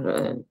کمتر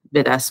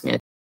به دست میاد.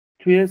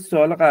 توی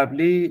سوال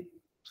قبلی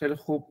خیلی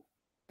خوب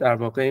در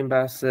واقع این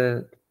بحث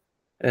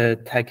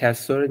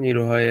تکثر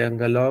نیروهای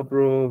انقلاب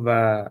رو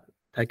و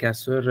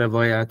تکثر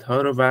روایت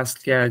ها رو وصل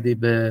کردی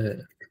به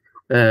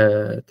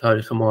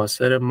تاریخ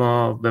معاصر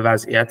ما، به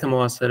وضعیت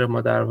معاصر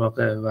ما در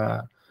واقع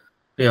و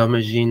قیام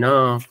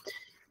ژینا.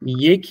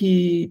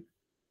 یکی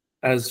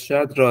از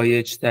شاید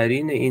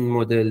رایج‌ترین این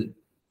مدل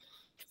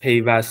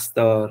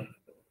پیوستار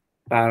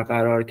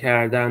برقرار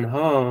کردن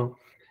ها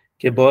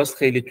که باز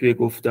خیلی توی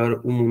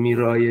گفتار عمومی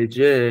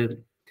رایجه،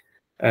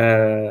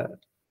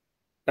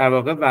 در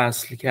واقع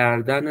وصل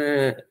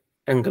کردن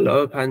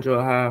انقلاب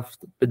 57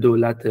 به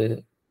دولت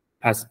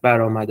پس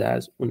برآمده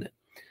از اونه.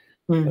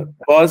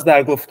 باز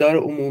در گفتار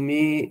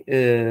عمومی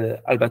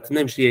البته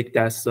نمیشه یک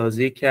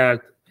دستسازی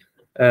کرد،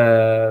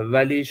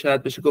 ولی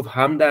شاید بشه گفت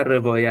هم در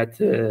روایت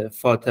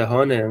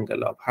فاتحان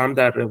انقلاب، هم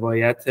در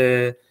روایت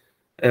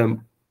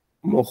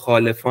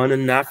مخالفان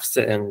نفس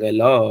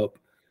انقلاب،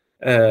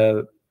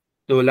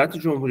 دولت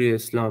جمهوری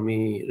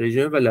اسلامی،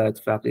 رژیم ولایت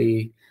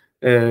فقیه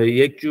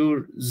یک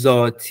جور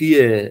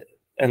ذاتی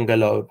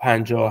انقلاب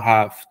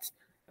 57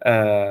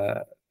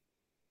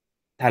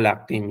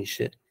 تلقی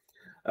میشه.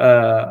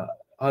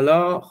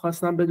 حالا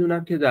خواستم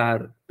بدونم که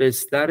در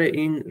بستر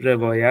این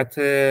روایت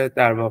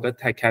در واقع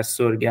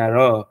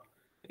تکثرگرا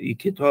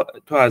که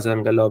تو از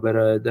انقلاب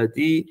ارائه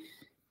دادی،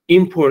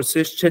 این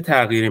پرسش چه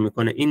تغییری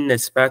میکنه؟ این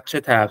نسبت چه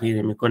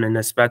تغییری میکنه؟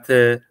 نسبت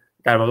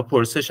در واقع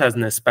پرسش از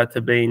نسبت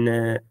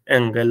بین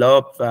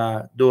انقلاب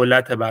و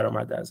دولت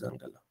برآمده از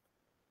انقلاب.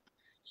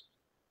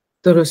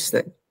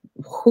 درسته.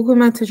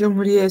 حکومت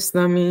جمهوری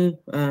اسلامی،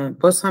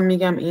 باز هم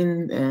میگم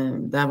این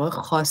در واقع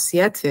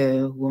خاصیت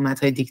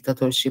حکومت‌های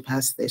دیکتاتورشیپ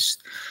هستش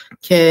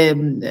که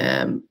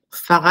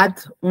فقط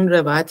اون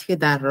روایتی که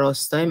در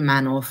راستای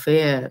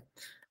منافع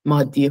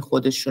مادی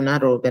خودشونه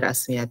رو به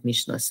رسمیت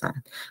میشناسن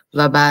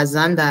و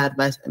بعضا در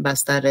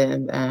بستر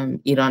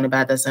ایران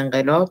بعد از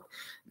انقلاب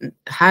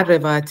هر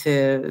روایت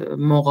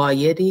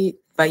مغایری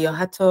و یا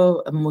حتی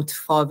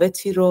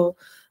متفاوتی رو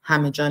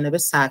همه جانبه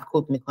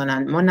سرکوب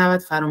میکنن. ما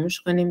نباید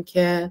فراموش کنیم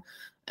که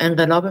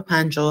انقلاب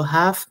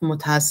 57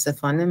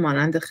 متاسفانه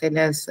مانند خیلی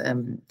از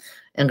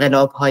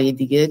انقلاب‌های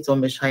دیگه،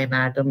 جنبش‌های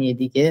مردمی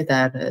دیگه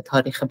در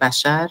تاریخ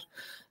بشر،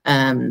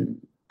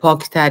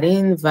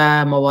 پاکترین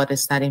و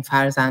مبارزترین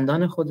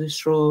فرزندان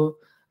خودش رو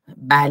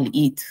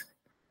بلعید.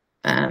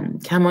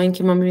 کما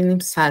اینکه ما می‌بینیم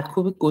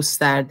سرکوب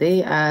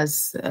گسترده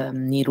از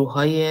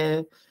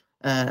نیروهای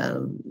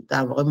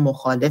در واقع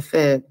مخالف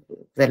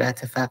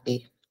ولایت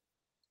فقیه،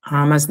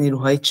 هم از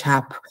نیروهای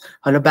چپ.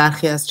 حالا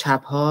برخی از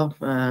چپ‌ها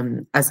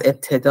از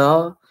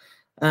ابتدا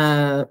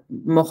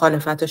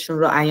مخالفتشون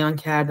رو عیان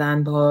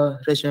کردن با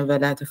رژیم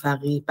ولایت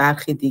فقیه،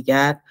 برخی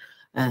دیگر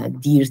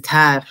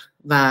دیرتر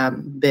و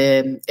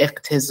به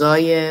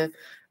اقتضای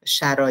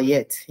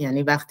شرایط،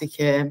 یعنی وقتی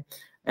که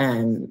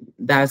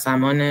در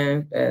زمان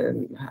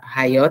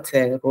حیات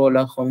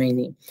روح‌الله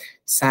خمینی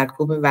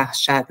سرکوب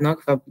وحشتناک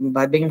و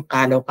باید بگیم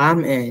قلع و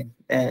قمع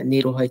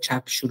نیروهای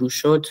چپ شروع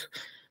شد،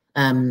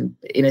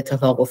 این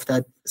اتفاق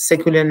افتاد.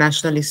 سکولر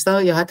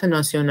نشنالیست‌ها یا حتی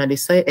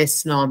ناسیونالیست‌های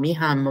اسلامی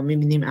هم ما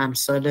می‌بینیم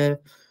امثال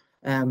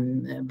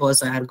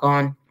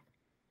بازرگان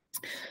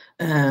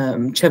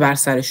چه بر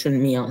سرشون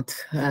میاد،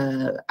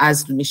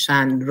 عزل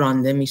میشن،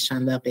 رانده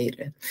میشن و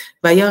غیره.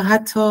 و یا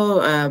حتی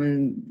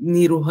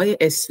نیروهای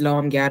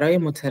اسلامگرای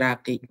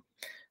مترقی.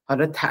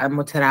 حالا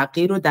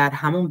مترقی رو در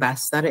همون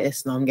بستر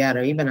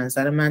اسلامگرایی به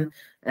نظر من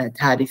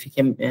تعریفی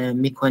که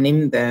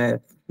میکنیم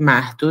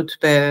محدود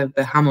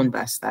به همون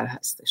بستر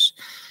هستش.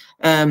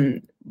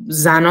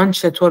 زنان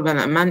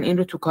چطور؟ من این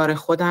رو تو کار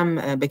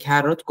خودم به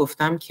کرات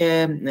گفتم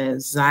که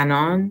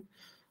زنان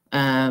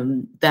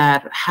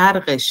در هر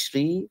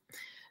قشری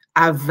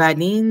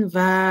اولین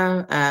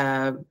و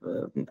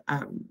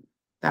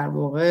در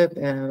واقع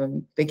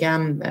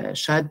بگم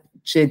شاید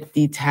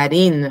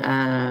جدیترین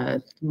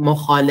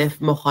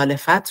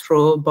مخالفت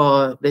رو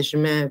با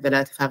رژیم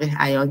ولایت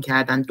فقیه عیان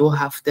کردن 2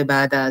 هفته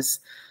بعد از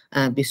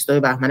 22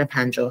 بهمن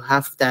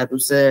 57 در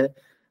روز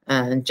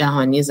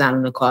جهانی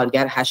زنان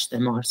کارگر 8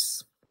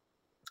 مارس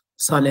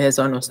سال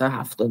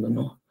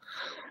 1979.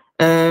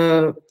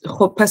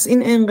 خب پس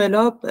این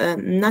انقلاب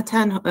نه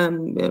تنها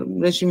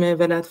رژیم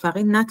ولایت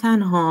فقیه نه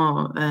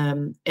تنها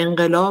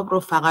انقلاب رو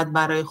فقط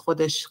برای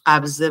خودش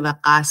قبضه و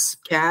غصب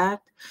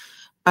کرد،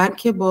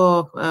 بلکه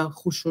با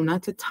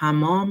خشونت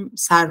تمام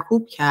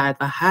سرکوب کرد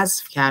و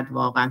حذف کرد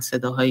واقعا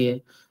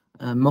صداهای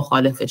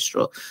مخالفش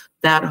رو.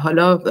 در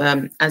حالا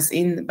از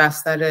این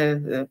بستر،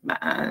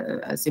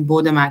 از این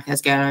بعد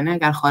مرکزگرانه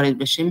اگر خارج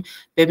بشیم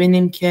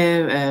ببینیم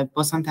که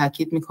بازم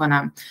تاکید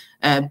میکنم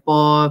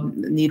با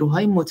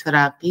نیروهای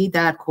مترقی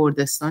در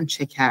کردستان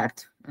چه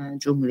کرد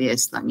جمهوری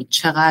اسلامی،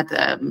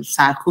 چقدر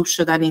سرکوب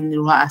شدن این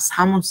نیروها از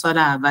همون سال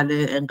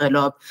اول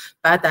انقلاب.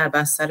 بعد در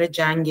بستر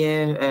جنگ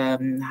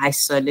 8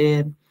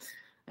 ساله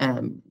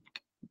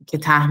که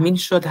تحمیل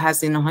شد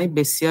هزینه‌های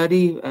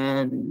بسیاری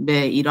به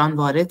ایران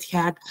وارد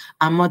کرد،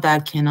 اما در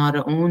کنار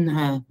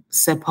اون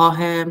سپاه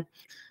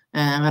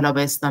انقلاب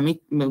اسلامی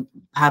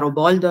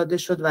پروبال داده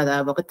شد و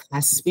در واقع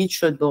تثبیت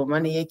شد به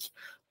عنوان یک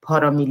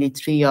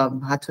پارامیلیتری یا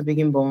حتی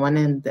بگیم به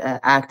عنوان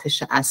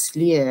ارتش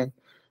اصلی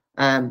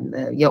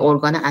یا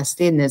ارگان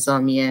اصلی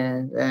نظامی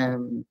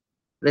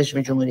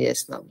رژیم جمهوری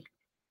اسلامی.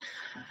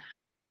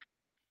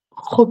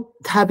 خب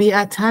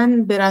طبیعتاً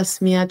به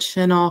رسمیت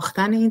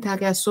شناختن این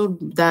تکثر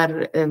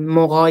در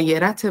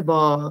مغایرت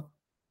با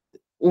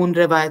اون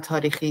روایت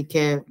تاریخی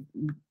که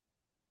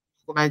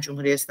حکومت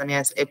جمهوری اسلامی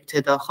از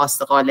ابتدا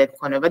خواست غالب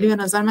کنه، ولی به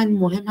نظر من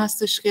مهم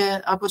هستش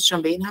که عباس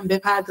جان به این هم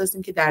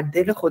بپردازیم که در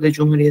دل خود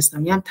جمهوری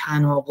اسلامی هم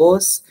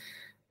تناقض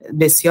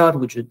بسیار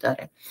وجود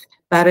داره.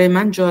 برای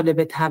من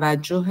جالب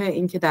توجه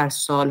این که در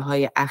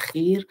سالهای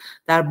اخیر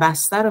در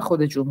بستر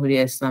خود جمهوری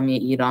اسلامی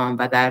ایران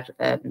و در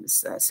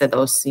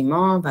صدا و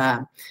سیما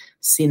و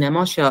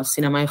سینماش یا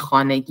سینمای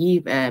خانگی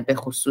به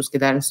خصوص که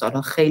در این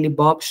سالها خیلی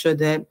باب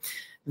شده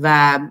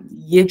و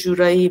یه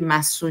جورایی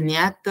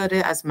مسئولیت داره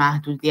از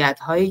محدودیت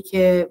هایی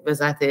که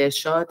وزارت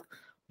ارشاد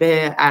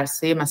به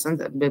عرصه مثلا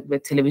به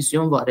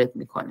تلویزیون وارد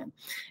میکنه.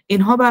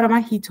 اینها برای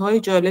من هیت‌های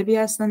جالبی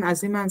هستن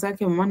از این منظر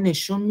که ما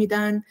نشون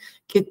میدن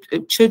که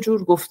چه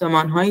جور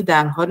گفتمان‌هایی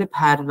در حال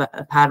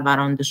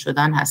پرورانده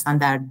شدن هستن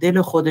در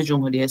دل خود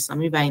جمهوری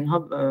اسلامی و اینها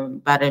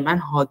برای من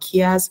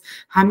حاکی از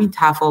همین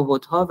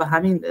تفاوت‌ها و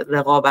همین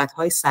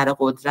رقابت‌های سر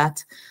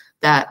قدرت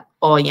در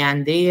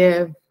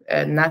آینده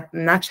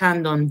نه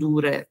چندان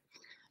دوره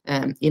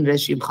این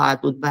رژیم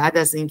خواهد بود، بعد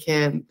از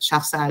اینکه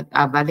شخص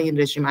اول این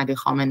رژیم علی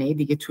خامنه‌ای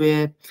دیگه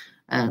توی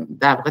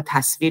در واقع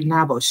تصویر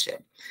نباشه.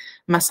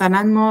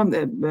 مثلا ما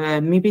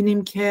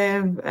میبینیم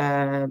که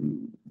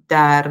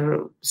در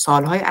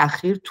سالهای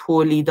اخیر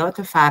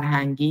تولیدات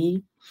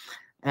فرهنگی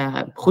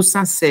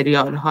خصوصا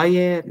سریال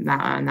های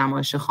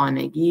نمایش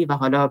خانگی و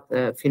حالا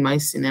فیلم های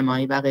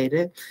سینمایی و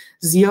غیره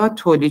زیاد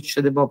تولید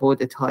شده با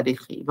بعد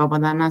تاریخی و با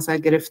در نظر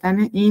گرفتن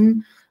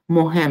این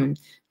مهم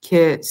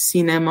که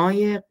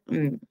سینمای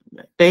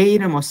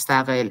غیر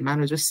مستقل، من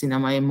راجع به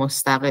سینمای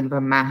مستقل و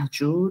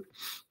محجور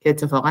که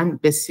اتفاقا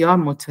بسیار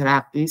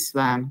مترقی است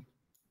و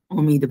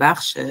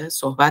امیدبخشه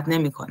صحبت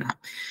نمی کنم.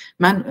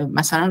 من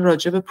مثلا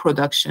راجع به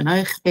پروداکشن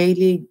های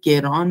خیلی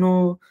گران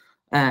و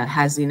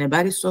هزینه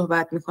بری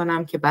صحبت می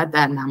کنم که بعد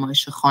در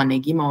نمایش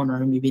خانگی ما اونا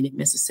رو می بینیم،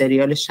 مثل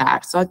سریال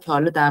شهرزاد که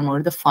حالا در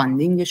مورد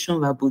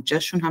فاندینگشون و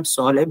بودجهشون هم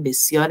سوال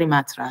بسیاری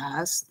مطرح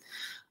است.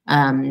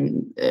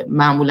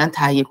 معمولا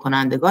تهیه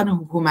کنندگان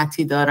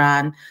حکومتی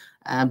دارن.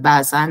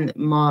 بعضا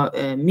ما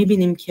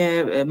میبینیم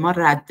که ما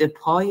رد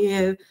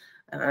پای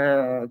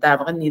در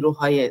واقع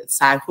نیروهای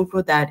سرکوب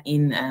رو در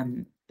این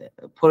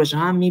پروژه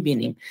هم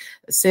میبینیم.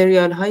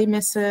 سریال هایی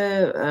مثل،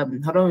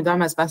 حالا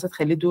امیدوارم از بحثت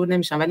خیلی دور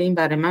نمیشم ولی این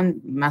برای من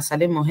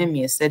مسئله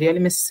مهمیه، سریالی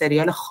مثل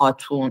سریال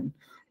خاتون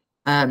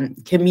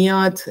که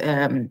میاد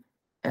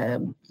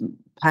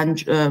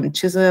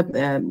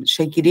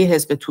شکلی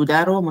حزب توده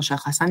رو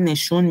مشخصا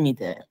نشون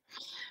میده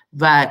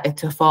و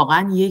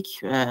اتفاقا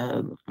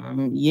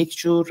یک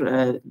جور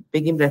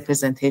بگیم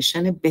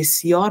رپرزنتیشن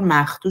بسیار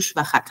مخدوش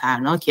و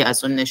خطرناکی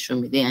از اون نشون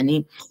میده.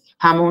 یعنی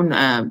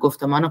همون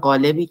گفتمان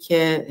غالبی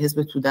که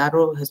حزب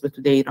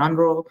توده ایران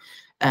رو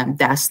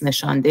دست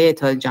نشانده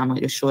اتحاد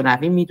جماهیر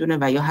شوروی میدونه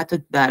و یا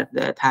حتی در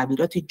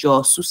تعبیرات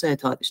جاسوس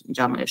اتحاد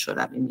جماهیر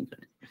شوروی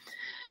میدونه.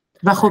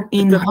 و خب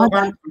اینها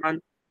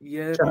من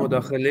یه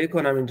مداخله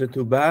کنم اینجا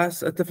تو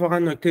بحث، اتفاقا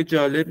نکته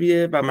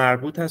جالبیه و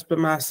مربوط هست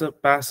به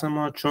بحث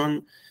ما،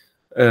 چون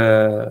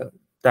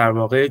در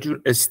واقع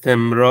جور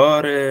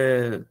استمرار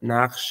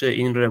نقش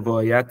این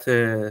روایت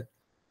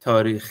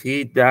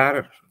تاریخی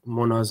در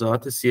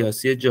منازعات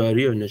سیاسی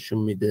جاری رو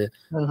نشون میده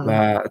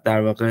و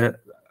در واقع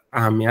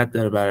اهمیت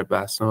داره برای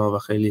بحث ما و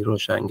خیلی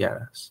روشنگر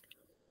است.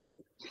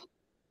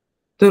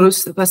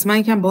 درسته. پس من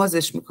یکم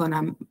بازش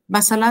میکنم.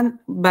 مثلا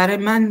برای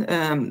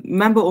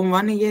من به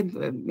عنوان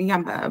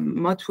میگم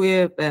ما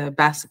توی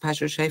بحث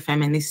پژوهش‌های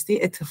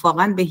فمینیستی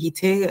اتفاقا به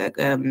حیطه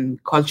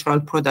کالچورال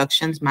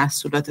پروداکشنز،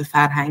 محصولات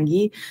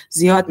فرهنگی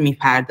زیاد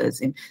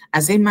میپردازیم،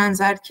 از این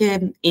منظر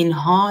که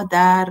اینها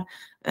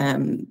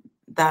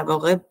در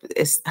واقع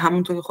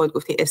همونطور که خود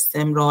گفتی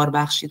استمرار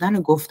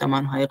بخشیدن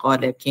گفتمان‌های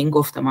غالب که این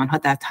گفتمان‌ها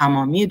در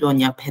تمامی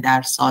دنیا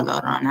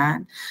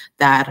پدرسالارانن،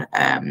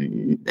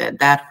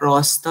 در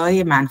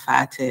راستای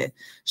منفعت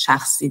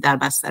شخصی در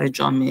بستر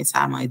جامعه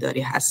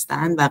سرمایه‌داری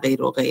هستند و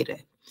غیر و غیره،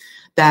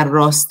 در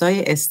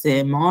راستای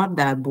استعمار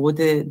در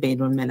بعد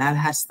بین الملل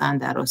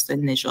هستند، در راستای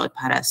نژاد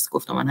پرست،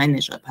 گفتمان‌های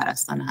نژاد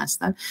پرستانه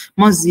هستند.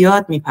 ما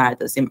زیاد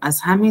میپردازیم.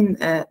 از همین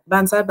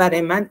منظر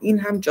برای من این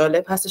هم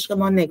جالب هستش که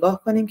ما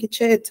نگاه کنیم که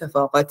چه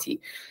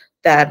اتفاقاتی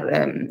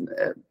در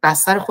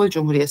بستر خود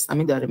جمهوری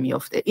اسلامی داره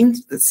میفته. این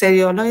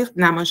سریال‌های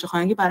نمایش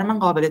خوانندگی برای من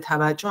قابل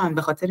توجه هم،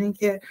 به خاطر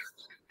اینکه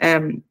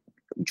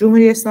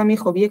جمهوری اسلامی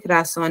خب یک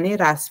رسانه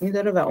رسمی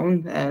داره و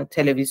اون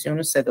تلویزیون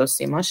و صدا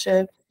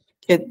سیماشه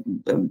که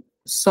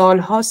سال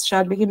هاست،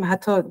 شاید بگیم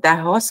حتی ده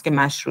هاست که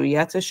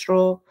مشروعیتش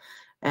رو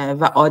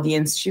و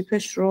آدینس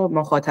شیپش رو،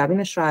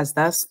 مخاطبینش رو از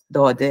دست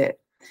داده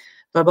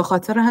و به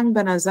خاطر همین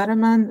به نظر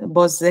من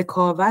با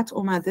ذکاوت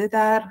اومده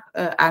در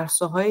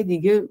عرصه‌های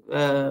دیگه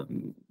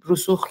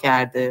رسوخ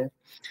کرده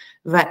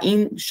و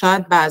این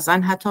شاید بعضا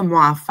حتی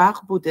موفق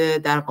بوده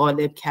در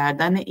غالب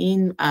کردن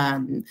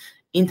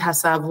این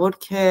تصور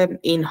که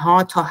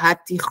اینها تا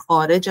حدی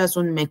خارج از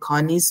اون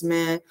مکانیزم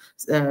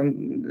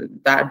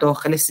در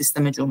داخل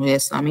سیستم جمهوری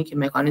اسلامی که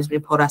مکانیزمی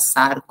پر از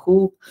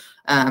سرکوب،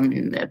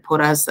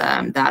 پر از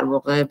در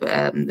واقع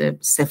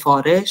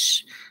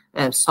سفارش،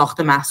 ساخت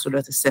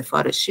محصولات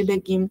سفارشی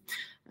بگیم،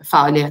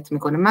 فعالیت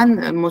میکنه.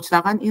 من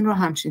مطلقاً این رو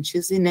همچین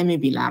چیزی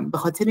نمیبینم، به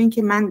خاطر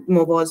اینکه من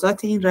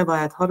موازات این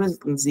روایت ها رو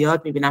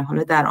زیاد میبینم.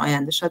 حالا در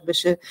آینده شاید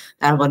بشه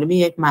در قالب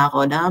یک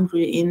مقاله هم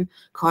روی این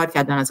کار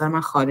کرد، به نظر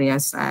من خالی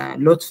از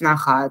لطف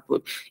نخواهد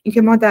بود.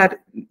 اینکه ما در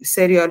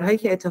سریال هایی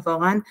که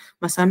اتفاقاً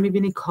مثلا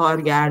میبینی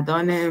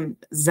کارگردان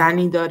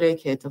زنی داره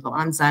که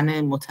اتفاقاً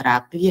زن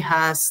مترقی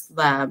هست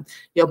و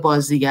یا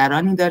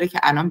بازیگرانی داره که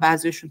الان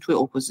بعضیشون توی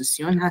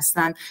اپوزیسیون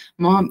هستن.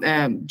 ما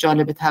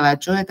جالب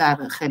توجه در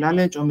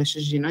خلال جنبش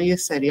یه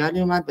سریالی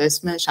اومد به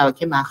اسم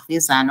شبکه مخفی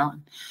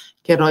زنان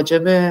که راجع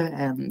به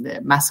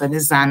مسائل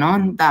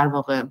زنان در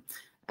واقع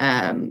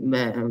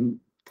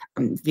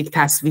یک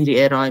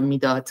تصویری ارائه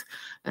میداد،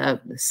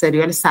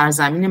 سریال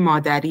سرزمین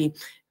مادری.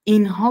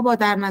 اینها با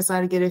در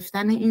نظر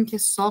گرفتن این که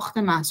ساخت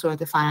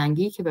محصولات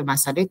فرهنگی که به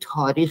مسئله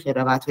تاریخ،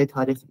 روایت‌های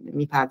تاریخ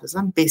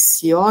میپردازن،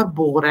 بسیار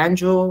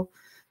بغرنج و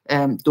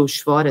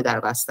دشواره در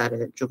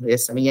بستر جمهوری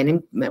اسلامی، یعنی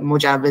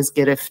مجوز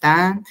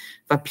گرفتن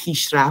و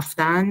پیش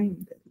رفتن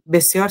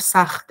بسیار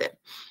سخته.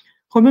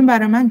 خب این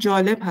برای من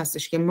جالب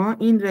هستش که ما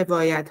این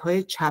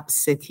روایت‌های چپ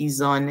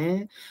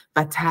ستیزانه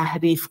و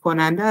تحریف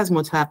کننده از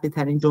متوقع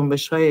ترین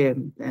جنبش‌های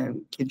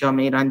که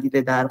جامعه ایران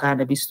دیده در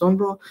قرن 20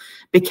 رو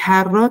به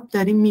کرات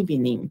داریم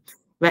می‌بینیم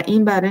و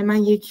این برای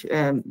من یک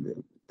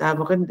در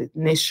واقع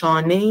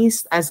نشانه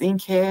است از این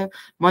که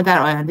ما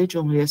در آینده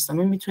جمهوری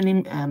اسلامی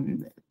میتونیم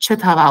چه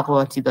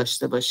توقعاتی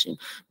داشته باشیم.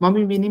 ما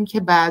می‌بینیم که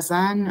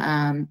بعضاً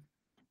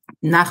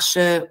نقش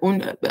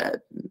اون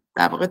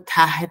در واقع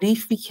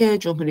تحریفی که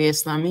جمهوری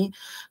اسلامی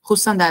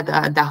خصوصا در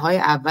دهه‌های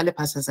اول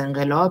پس از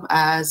انقلاب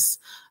از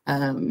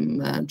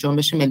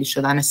جنبش ملی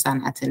شدن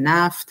صنعت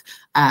نفت،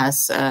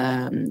 از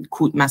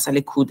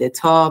مسئله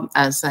کودتا،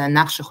 از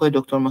نقش خود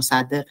دکتر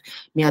مصدق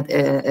میاد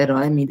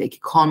ارائه میده که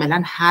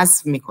کاملا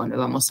حذف میکنه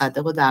و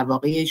مصدق رو در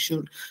واقع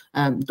ایشون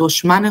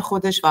دشمن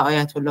خودش و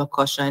آیت الله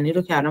کاشانی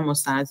رو که الان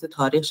مستند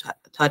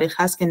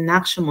تاریخ هست که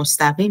نقش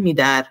مستقیمی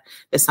در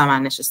به ثمر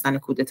نشستن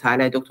کودتا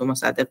علیه دکتر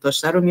مصدق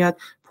داشته رو میاد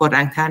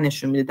پررنگ‌تر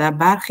نشون میده. در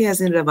برخی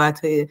از این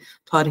روایت‌های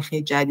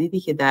تاریخی جدیدی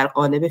که در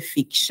قالب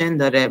فیکشن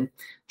داره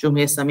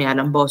جمهوری اسلامی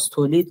الان باز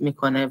تولید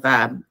میکنه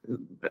و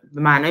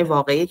به معنای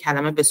واقعی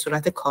کلمه به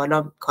صورت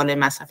کالای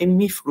مصرفی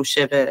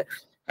میفروشه به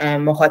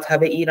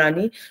مخاطب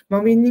ایرانی، ما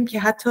می‌بینیم که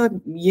حتی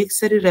یک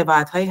سری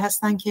روایت‌هایی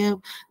هستن که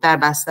در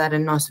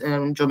بستر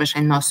جنبش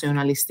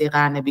ناسیونالیستی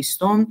قرن 20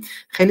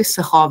 خیلی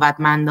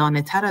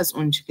سخاوتمندانه تر از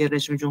اون چیزی که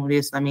رژیم جمهوری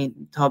اسلامی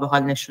تا به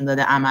حال نشون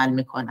داده عمل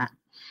میکنن.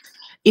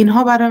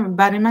 اینها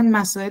برای من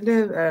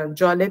مسائل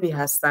جالبی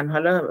هستن.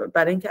 حالا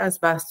برای اینکه از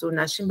بحث دور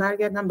نشیم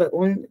برگردم به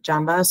اون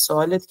جنبه از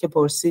سوالت که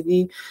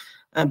پرسیدی،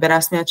 به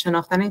رسمیت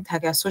شناختن این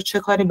تکثر چه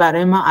کاری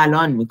برای ما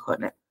الان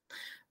میکنه.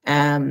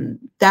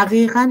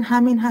 دقیقاً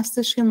همین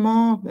هستش که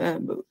ما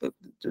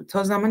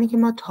تا زمانی که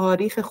ما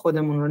تاریخ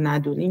خودمون رو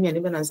ندونیم، یعنی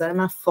به نظر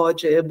من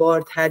فاجعه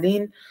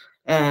بارترین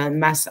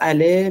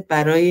مسئله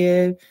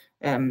برای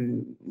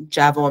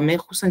جوامع،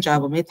 خصوصا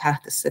جوامع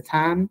تحت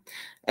ستم،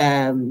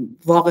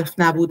 واقف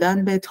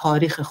نبودن به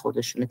تاریخ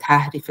خودشونه.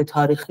 تحریف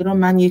تاریخی رو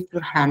من یک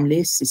جور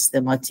حمله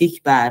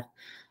سیستماتیک بر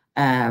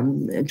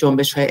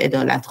جنبش‌های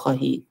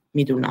عدالت‌خواهی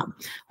میدونم.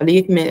 حالا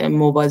یک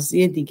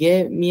موازی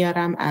دیگه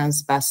میارم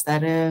از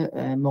بستر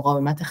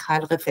مقاومت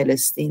خلق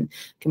فلسطین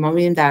که ما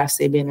می‌بینیم در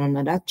عرصه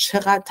بین‌الملل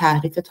چقدر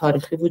تحریف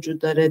تاریخی وجود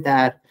داره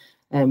در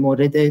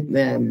مورد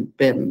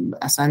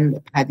اصلا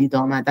پدید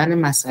آمدن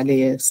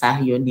مسئله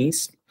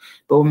صهیونیسم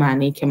به اون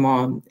معنی که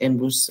ما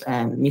امروز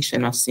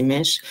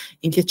میشناسیمش،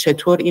 اینکه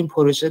چطور این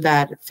پروژه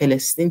در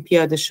فلسطین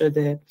پیاده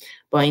شده،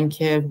 با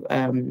اینکه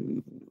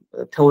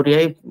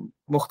تئوری‌های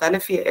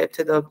مختلفی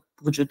ابتدا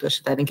وجود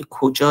داشته در اینکه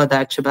کجا،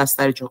 در چه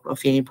بستر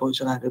جغرافیایی این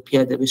پروژه قرار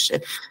پیاده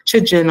بشه،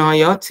 چه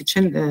جنایاتی،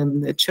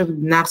 چه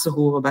نقض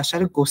حقوق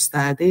بشر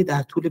گسترده‌ای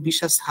در طول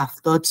بیش از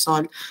 70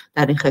 سال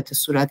در این خطه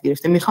صورت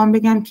گرفته. میخوام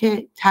بگم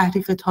که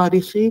تحریف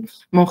تاریخی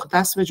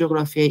مختص به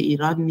جغرافیای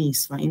ایران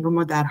نیست و این رو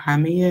ما در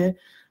همه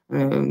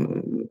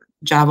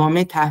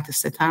جوامع تحت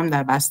ستم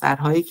در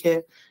بسترهایی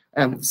که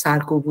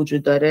سرکوب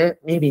وجود داره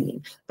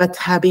میبینیم و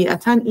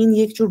طبیعتا این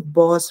یک جور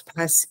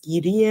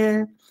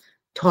بازپسگیری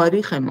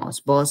تاریخ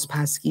ماست،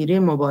 بازپسگیری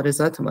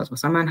مبارزات ماست.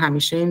 مثلا من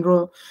همیشه این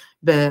رو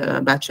به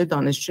بچه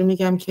دانشجو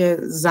میگم که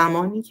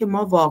زمانی که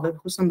ما واقع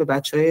خصوصا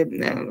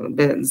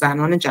به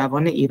زنان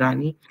جوان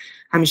ایرانی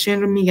همیشه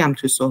این رو میگم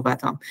توی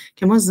صحبتام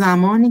که ما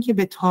زمانی که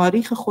به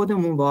تاریخ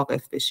خودمون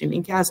واقف بشیم،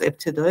 اینکه از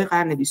ابتدای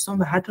قرن 20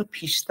 و حتی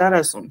پیشتر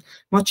از اون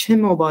ما چه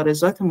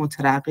مبارزات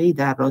مترقی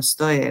در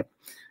راستای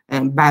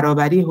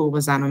برابری حقوق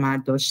زن و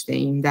مرد داشته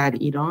ایم در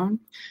ایران،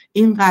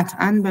 این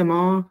قطعاً به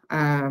ما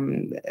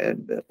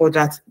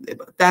قدرت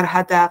در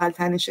حداقل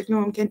ترین شکل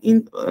ممکن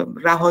این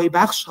رهایی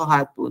بخش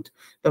خواهد بود،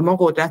 به ما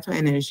قدرت و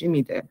انرژی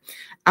میده.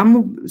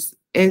 اما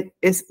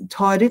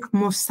تاریخ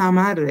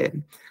مستمره.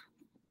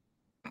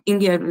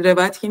 این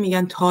روایتی که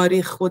میگن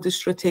تاریخ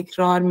خودش رو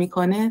تکرار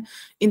میکنه،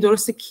 این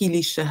درست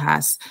کلیشه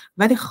هست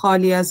ولی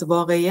خالی از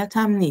واقعیت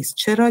هم نیست،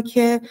 چرا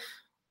که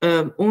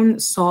اون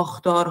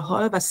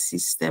ساختارها و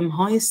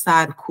سیستم‌های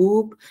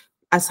سرکوب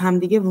از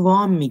همدیگه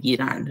وام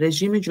میگیرن.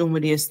 رژیم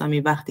جمهوری اسلامی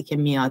وقتی که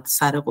میاد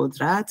سر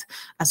قدرت،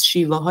 از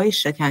شیوه‌های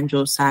شکنجه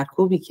و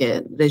سرکوبی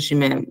که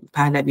رژیم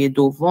پهلوی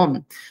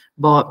دوم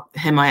با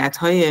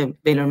حمایت‌های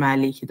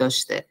بین‌المللی که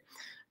داشته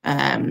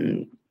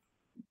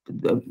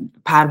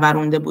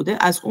پرورونده بوده،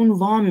 از اون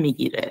وام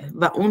میگیره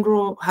و اون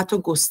رو حتی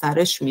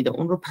گسترش میده،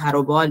 اون رو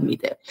پروبال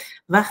میده.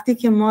 وقتی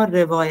که ما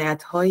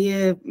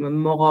روایت‌های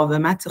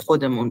مقاومت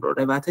خودمون رو،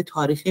 روایت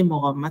تاریخی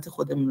مقاومت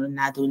خودمون رو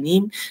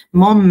ندونیم،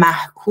 ما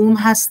محکوم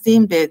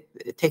هستیم به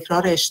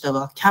تکرار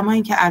اشتباه. کما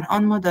اینکه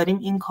الان ما داریم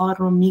این کار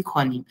رو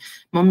میکنیم.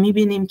 ما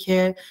میبینیم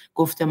که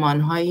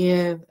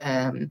گفتمان‌های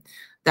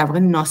در واقع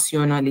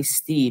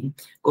ناسیونالیستی،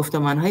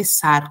 گفتمان‌های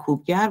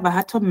سرکوبگر و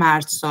حتی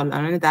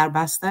مردسالارانه در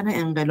بستر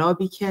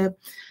انقلابی که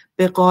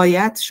به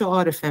غایت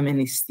شعار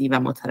فمینیستی و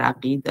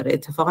مترقی داره،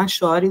 اتفاقا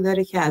شعاری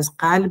داره که از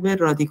قلب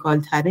رادیکال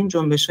ترین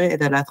جنبش‌های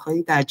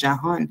عدالت‌خواهی در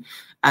جهان،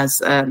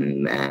 از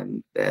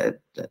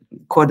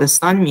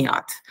کردستان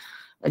میاد،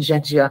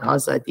 جنجیان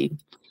آزادی.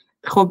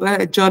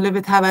 خب جالب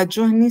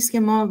توجه نیست که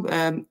ما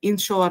این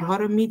شعارها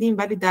رو میدیم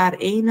ولی در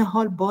عین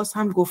حال باز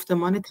هم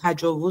گفتمان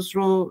تجاوز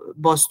رو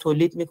باز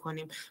تولید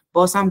میکنیم،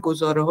 باز هم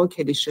گزاره ها و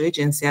کلیشه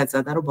جنسیت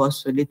زده رو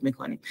باز تولید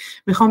میکنیم.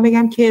 میخوام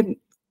بگم که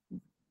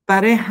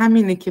برای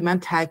همینه که من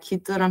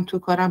تاکید دارم تو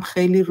کارم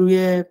خیلی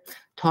روی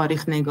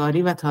تاریخ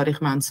نگاری و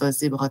تاریخ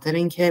منسازی، به خاطر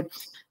اینکه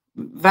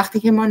وقتی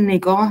که ما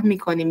نگاه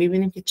میکنیم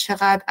میبینیم که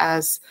چقدر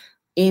از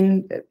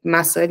این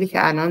مسائلی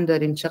که الان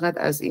داریم،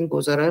 چقدر از این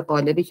گزارهای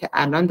قالبی که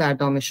الان در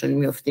دامشون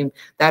میفتیم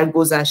در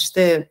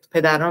گذشته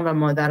پدران و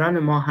مادران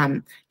ما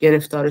هم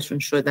گرفتارشون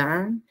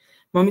شدن،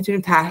 ما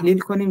میتونیم تحلیل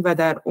کنیم و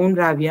در اون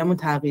رویه‌مون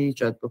تغییر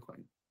ایجاد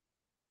بکنیم.